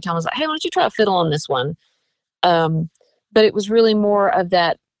that way. Tom was like, hey, why don't you try a fiddle on this one? But it was really more of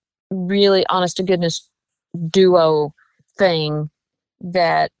that really honest to goodness duo thing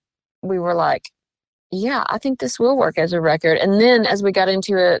that we were like, yeah, I think this will work as a record. And then as we got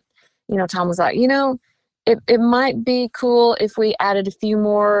into it, Tom was like, it might be cool if we added a few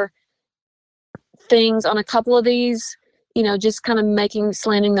more things on a couple of these, just kind of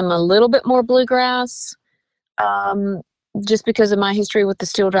slanting them a little bit more bluegrass, just because of my history with the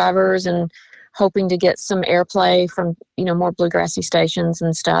Steel Drivers and hoping to get some airplay from, more bluegrassy stations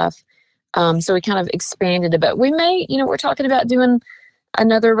and stuff. So we kind of expanded a bit. We may, we're talking about doing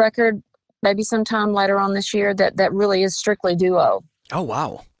another record maybe sometime later on this year that really is strictly duo. Oh,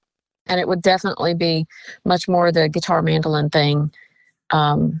 wow. And it would definitely be much more the guitar mandolin thing.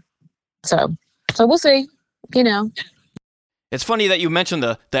 So we'll see, It's funny that you mentioned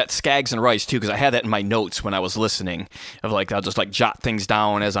that Skaggs and Rice too, because I had that in my notes when I was listening. Of I'll just jot things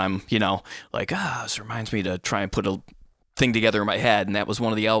down as I'm, this reminds me to try and put a thing together in my head, and that was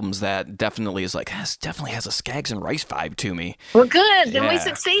one of the albums that definitely is definitely has a Skaggs and Rice vibe to me. Well, good. Then we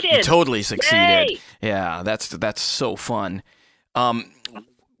succeeded. You totally succeeded. Yay! Yeah, that's so fun.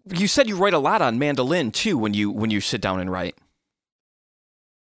 You said you write a lot on mandolin too when you sit down and write.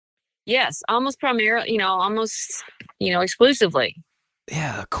 Yes, almost primarily, exclusively.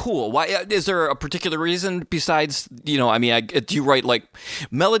 Yeah, cool. Why is there a particular reason besides, do you write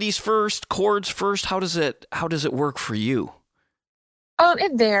melodies first, chords first? How does it work for you?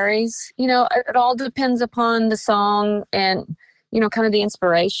 It varies. It all depends upon the song and, kind of the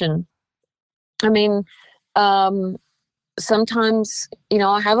inspiration. Sometimes,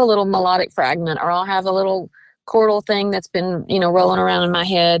 I'll have a little melodic fragment, or I'll have a little chordal thing that's been, rolling around in my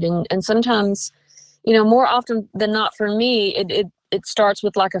head. And sometimes, more often than not for me, it starts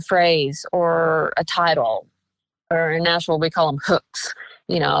with a phrase or a title, or in Nashville, we call them hooks,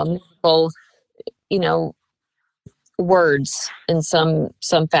 musical, words in some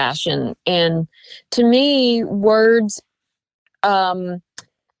fashion. And to me, words kind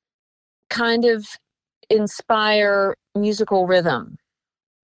of inspire musical rhythm,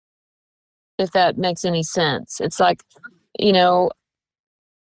 if that makes any sense. It's like, you know,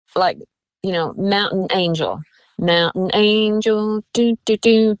 mountain angel, do do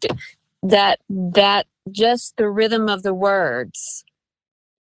do, do. That just the rhythm of the words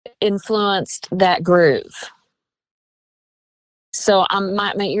influenced that groove. So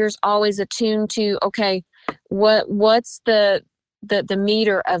my ears always attuned to, okay, what's the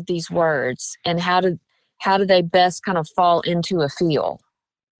meter of these words, and how do they best kind of fall into a feel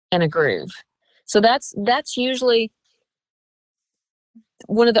and a groove. So that's usually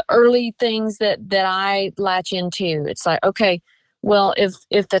one of the early things that I latch into. It's like, okay, well,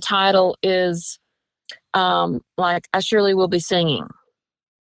 if the title is like I Surely Will Be Singing,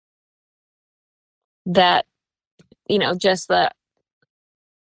 that, just the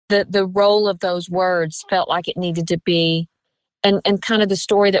role of those words felt like it needed to be, and kind of the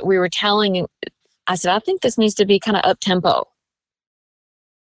story that we were telling. I said, I think this needs to be kind of up tempo.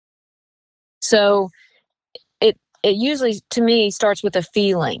 So it usually, to me, starts with a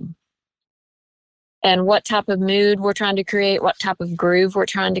feeling and what type of mood we're trying to create, what type of groove we're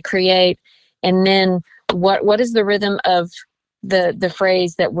trying to create, and then what is the rhythm of the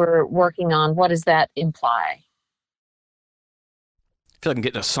phrase that we're working on? What does that imply? I feel like I'm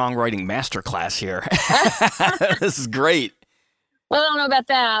getting a songwriting masterclass here. This is great. Well, I don't know about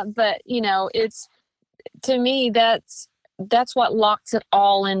that, but it's, to me, that's what locks it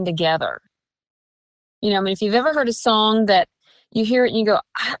all in together. I mean, if you've ever heard a song that you hear it and you go,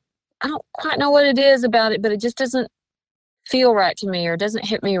 I don't quite know what it is about it, but it just doesn't feel right to me, or doesn't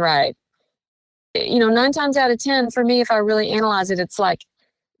hit me right. 9 times out of 10, for me, if I really analyze it, it's like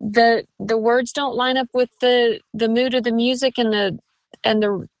the words don't line up with the mood of the music and the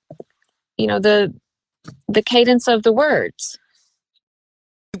the cadence of the words.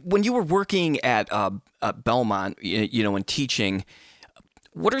 When you were working at Belmont, and teaching,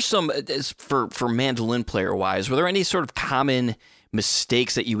 what are some, for mandolin player wise, were there any sort of common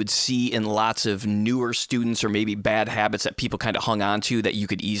mistakes that you would see in lots of newer students, or maybe bad habits that people kind of hung on to that you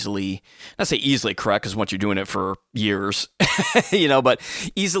could not say easily correct, because once you're doing it for years, but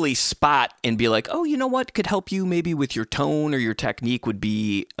easily spot and be like, oh, you know what could help you maybe with your tone or your technique would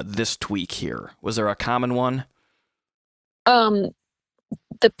be this tweak here? Was there a common one? The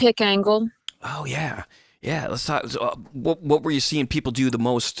pick angle. Oh, yeah. Yeah, let's talk. What were you seeing people do the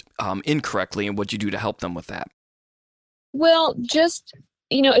most incorrectly, and what'd you do to help them with that? Well, just,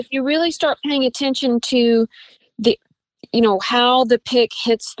 if you really start paying attention to the, how the pick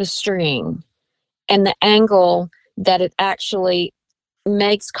hits the string and the angle that it actually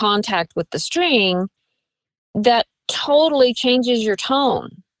makes contact with the string, that totally changes your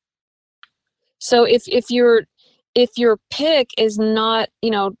tone. So if your pick is not,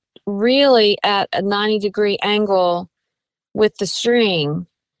 really at a 90-degree angle with the string,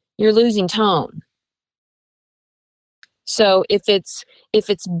 you're losing tone. So if it's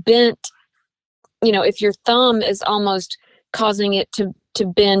bent, if your thumb is almost causing it to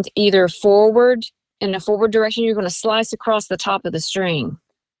bend either forward, in a forward direction, you're going to slice across the top of the string.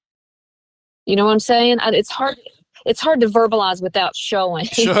 You know what I'm saying? It's hard to verbalize without showing.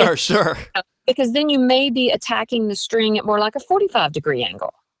 Sure. Because then you may be attacking the string at more like a 45-degree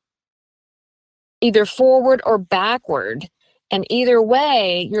angle, either forward or backward. And either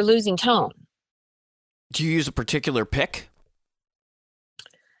way, you're losing tone. Do you use a particular pick?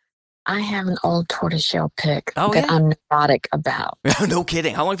 I have an old tortoiseshell pick that yeah? I'm neurotic about. No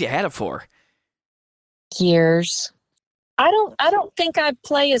kidding. How long have you had it for? Years. I don't think I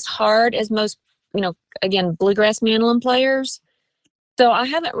play as hard as most, again, bluegrass mandolin players. So I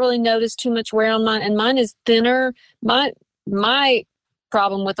haven't really noticed too much wear on mine, and mine is thinner. My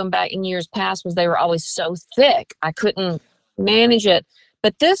problem with them back in years past was they were always so thick. I couldn't manage it.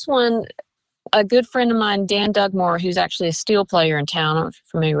 But this one, a good friend of mine, Dan Dugmore, who's actually a steel player in town. I'm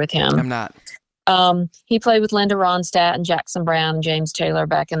familiar with him. I'm not. He played with Linda Ronstadt and Jackson Brown and James Taylor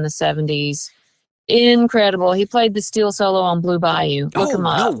back in the 70s. Incredible. He played the steel solo on Blue Bayou. Look him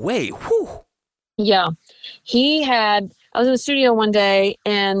up. No way. Whew. Yeah. I was in the studio one day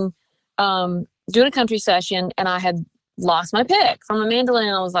and doing a country session, and I had lost my pick from a mandolin.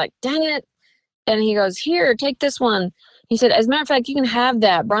 And I was like, dang it. And he goes, here, take this one. He said, as a matter of fact, you can have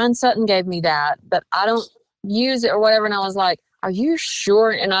that. Brian Sutton gave me that, but I don't use it or whatever. And I was like, are you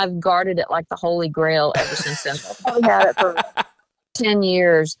sure? And I've guarded it like the Holy Grail ever since then. I've probably had it for 10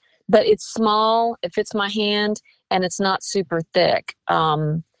 years, but it's small. It fits my hand, and it's not super thick.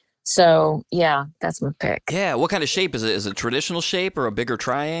 So yeah, that's my pick. Yeah. What kind of shape is it? Is it a traditional shape or a bigger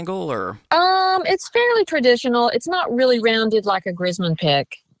triangle or? It's fairly traditional. It's not really rounded like a Grisman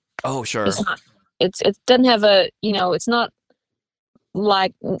pick. Oh, sure. It's not. It doesn't have a, it's not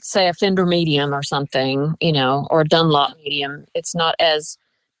like, say, a Fender medium or something, or a Dunlop medium. It's not as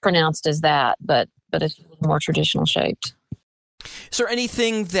pronounced as that, but it's more traditional shaped. Is there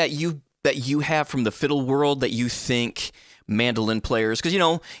anything that you have from the fiddle world that you think mandolin players? Because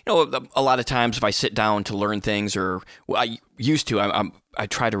a lot of times if I sit down to learn things, or I used to, I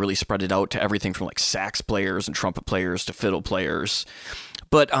try to really spread it out to everything from like sax players and trumpet players to fiddle players.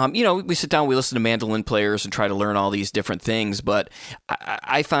 But, we sit down, we listen to mandolin players and try to learn all these different things. But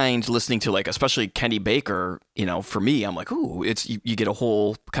I find listening to, like, especially Kenny Baker, for me, I'm like, ooh, you get a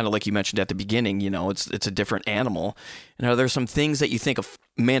whole, kind of like you mentioned at the beginning, it's a different animal. And are there some things that you think a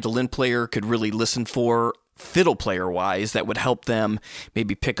mandolin player could really listen for, fiddle player wise, that would help them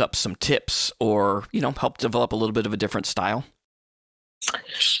maybe pick up some tips or, help develop a little bit of a different style?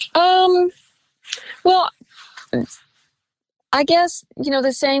 Well, I guess,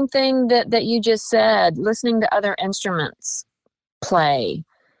 the same thing that you just said, listening to other instruments play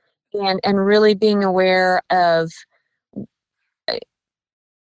and really being aware of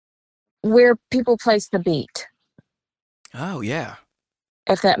where people place the beat. Oh, yeah.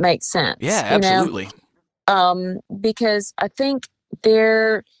 If that makes sense. Yeah, absolutely. Because I think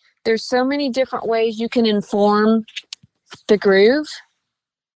there's so many different ways you can inform the groove.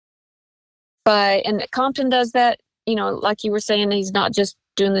 And Compton does that. Like you were saying, he's not just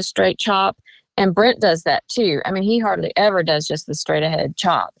doing the straight chop, and Brent does that too. I mean, he hardly ever does just the straight ahead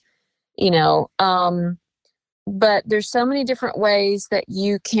chop, but there's so many different ways that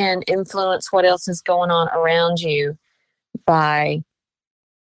you can influence what else is going on around you by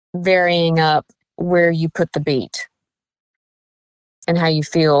varying up where you put the beat and how you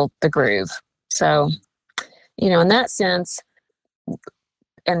feel the groove. So, in that sense,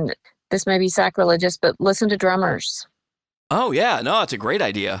 and this may be sacrilegious, but listen to drummers. Oh, yeah. No, it's a great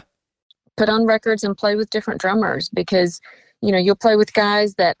idea. Put on records and play with different drummers, because, you'll play with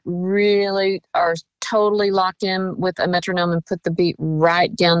guys that really are totally locked in with a metronome and put the beat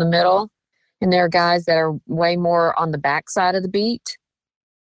right down the middle. And there are guys that are way more on the back side of the beat.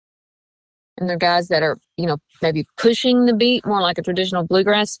 And there are guys that are, maybe pushing the beat more like a traditional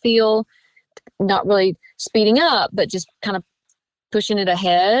bluegrass feel, not really speeding up, but just kind of pushing it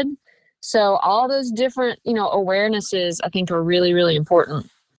ahead. So all those different, awarenesses, I think, are really, really important.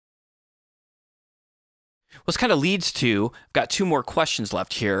 Well, this kind of leads to, I've got two more questions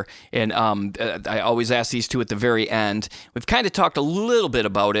left here, and I always ask these two at the very end. We've kind of talked a little bit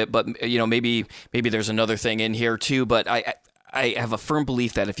about it, but maybe there's another thing in here too. But I have a firm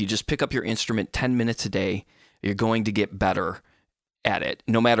belief that if you just pick up your instrument 10 minutes a day, you're going to get better at it,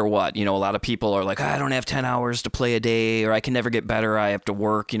 no matter what. A lot of people are like, I don't have 10 hours to play a day, or I can never get better. I have to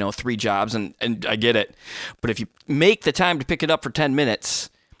work, 3 jobs, and I get it. But if you make the time to pick it up for 10 minutes,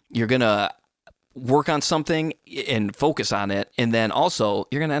 you're going to work on something and focus on it. And then also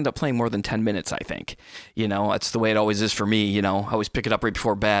you're going to end up playing more than 10 minutes, I think. That's the way it always is for me. I always pick it up right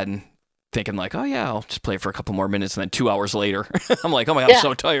before bed and thinking like, oh yeah, I'll just play for a couple more minutes. And then 2 hours later, I'm like, oh my God, I'm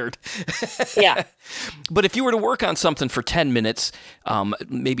so tired. Yeah. But if you were to work on something for 10 minutes,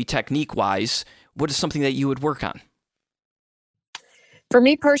 maybe technique wise, what is something that you would work on? For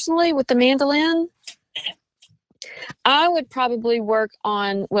me personally, with the mandolin, I would probably work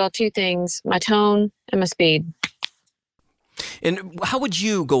on, 2 things, my tone and my speed. And how would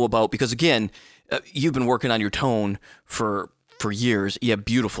you go about, because again, you've been working on your tone for years. You have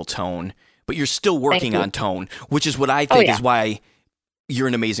beautiful tone, but you're still working on tone, which is what I think is why you're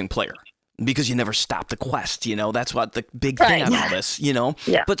an amazing player, because you never stop the quest. That's what the big thing on all this,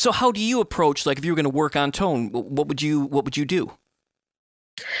 Yeah. But so how do you approach, like if you were going to work on tone, what would you do?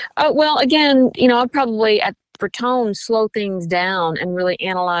 Well, again, I'd probably for tone slow things down and really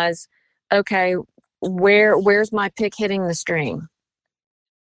analyze, okay, where's my pick hitting the string?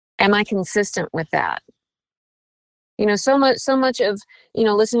 Am I consistent with that? So much of,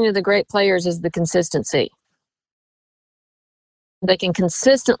 listening to the great players is the consistency. They can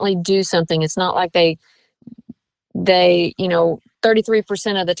consistently do something. It's not like they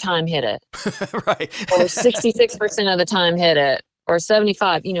 33% of the time hit it. Right. Or 66% of the time hit it, or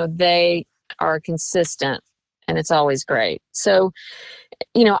 75, they are consistent, and it's always great. So,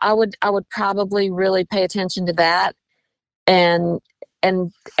 I would probably really pay attention to that, and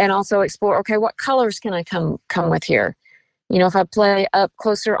also explore, okay, what colors can I come with here? If I play up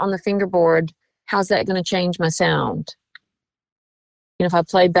closer on the fingerboard, how's that going to change my sound? if I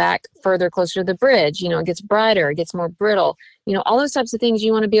play back further closer to the bridge, it gets brighter, it gets more brittle. All those types of things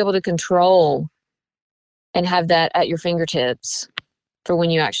you want to be able to control and have that at your fingertips for when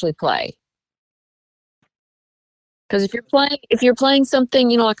you actually play. Because if you're playing something,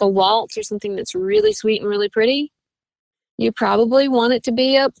 like a waltz or something that's really sweet and really pretty, you probably want it to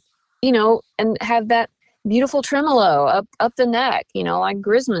be up, and have that beautiful tremolo up the neck, like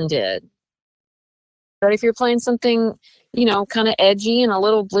Grisman did. But if you're playing something, kind of edgy and a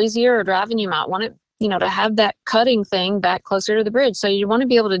little bluesier or driving, you might want it, to have that cutting thing back closer to the bridge. So you want to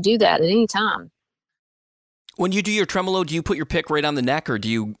be able to do that at any time. When you do your tremolo, do you put your pick right on the neck, or do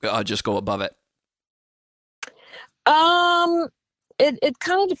you just go above it? It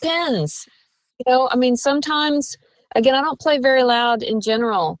kind of depends. Sometimes, again, I don't play very loud in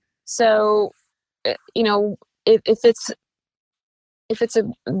general. So, if it's a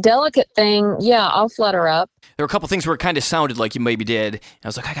delicate thing, yeah, I'll flutter up. There were a couple things where it kind of sounded like you maybe did. I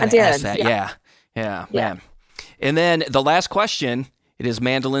was like, I gotta ask that. Yeah, man. And then the last question, it is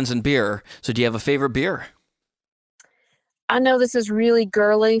mandolins and beer. So do you have a favorite beer? I know this is really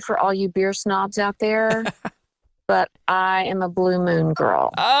girly for all you beer snobs out there, but I am a Blue Moon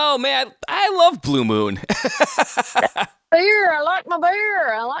girl. Oh, man, I love Blue Moon. Beer, I like my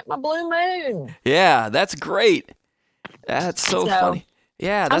beer. I like my Blue Moon. Yeah, that's great. That's so funny.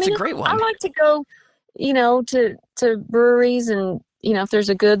 Yeah, that's a great one. I like to go, to breweries and, if there's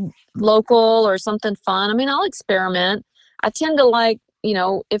a good local or something fun. I'll experiment. I tend to like,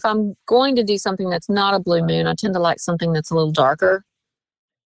 if I'm going to do something that's not a Blue Moon, I tend to like something that's a little darker.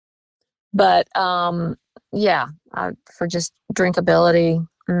 But, for just drinkability,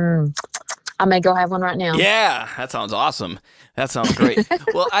 I may go have one right now. Yeah, that sounds awesome. That sounds great.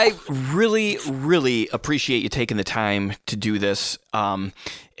 Well, I really, really appreciate you taking the time to do this, and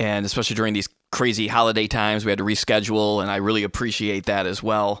especially during these crazy holiday times, we had to reschedule, and I really appreciate that as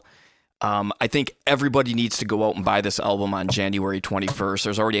well. I think everybody needs to go out and buy this album on January 21st.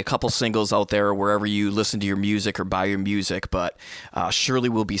 There's already a couple singles out there wherever you listen to your music or buy your music, but Surely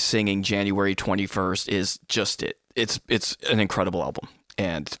We'll Be Singing January 21st is just it. It's an incredible album.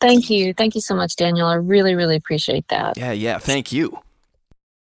 And thank you so much, Daniel. I really, really appreciate that. Yeah. Thank you.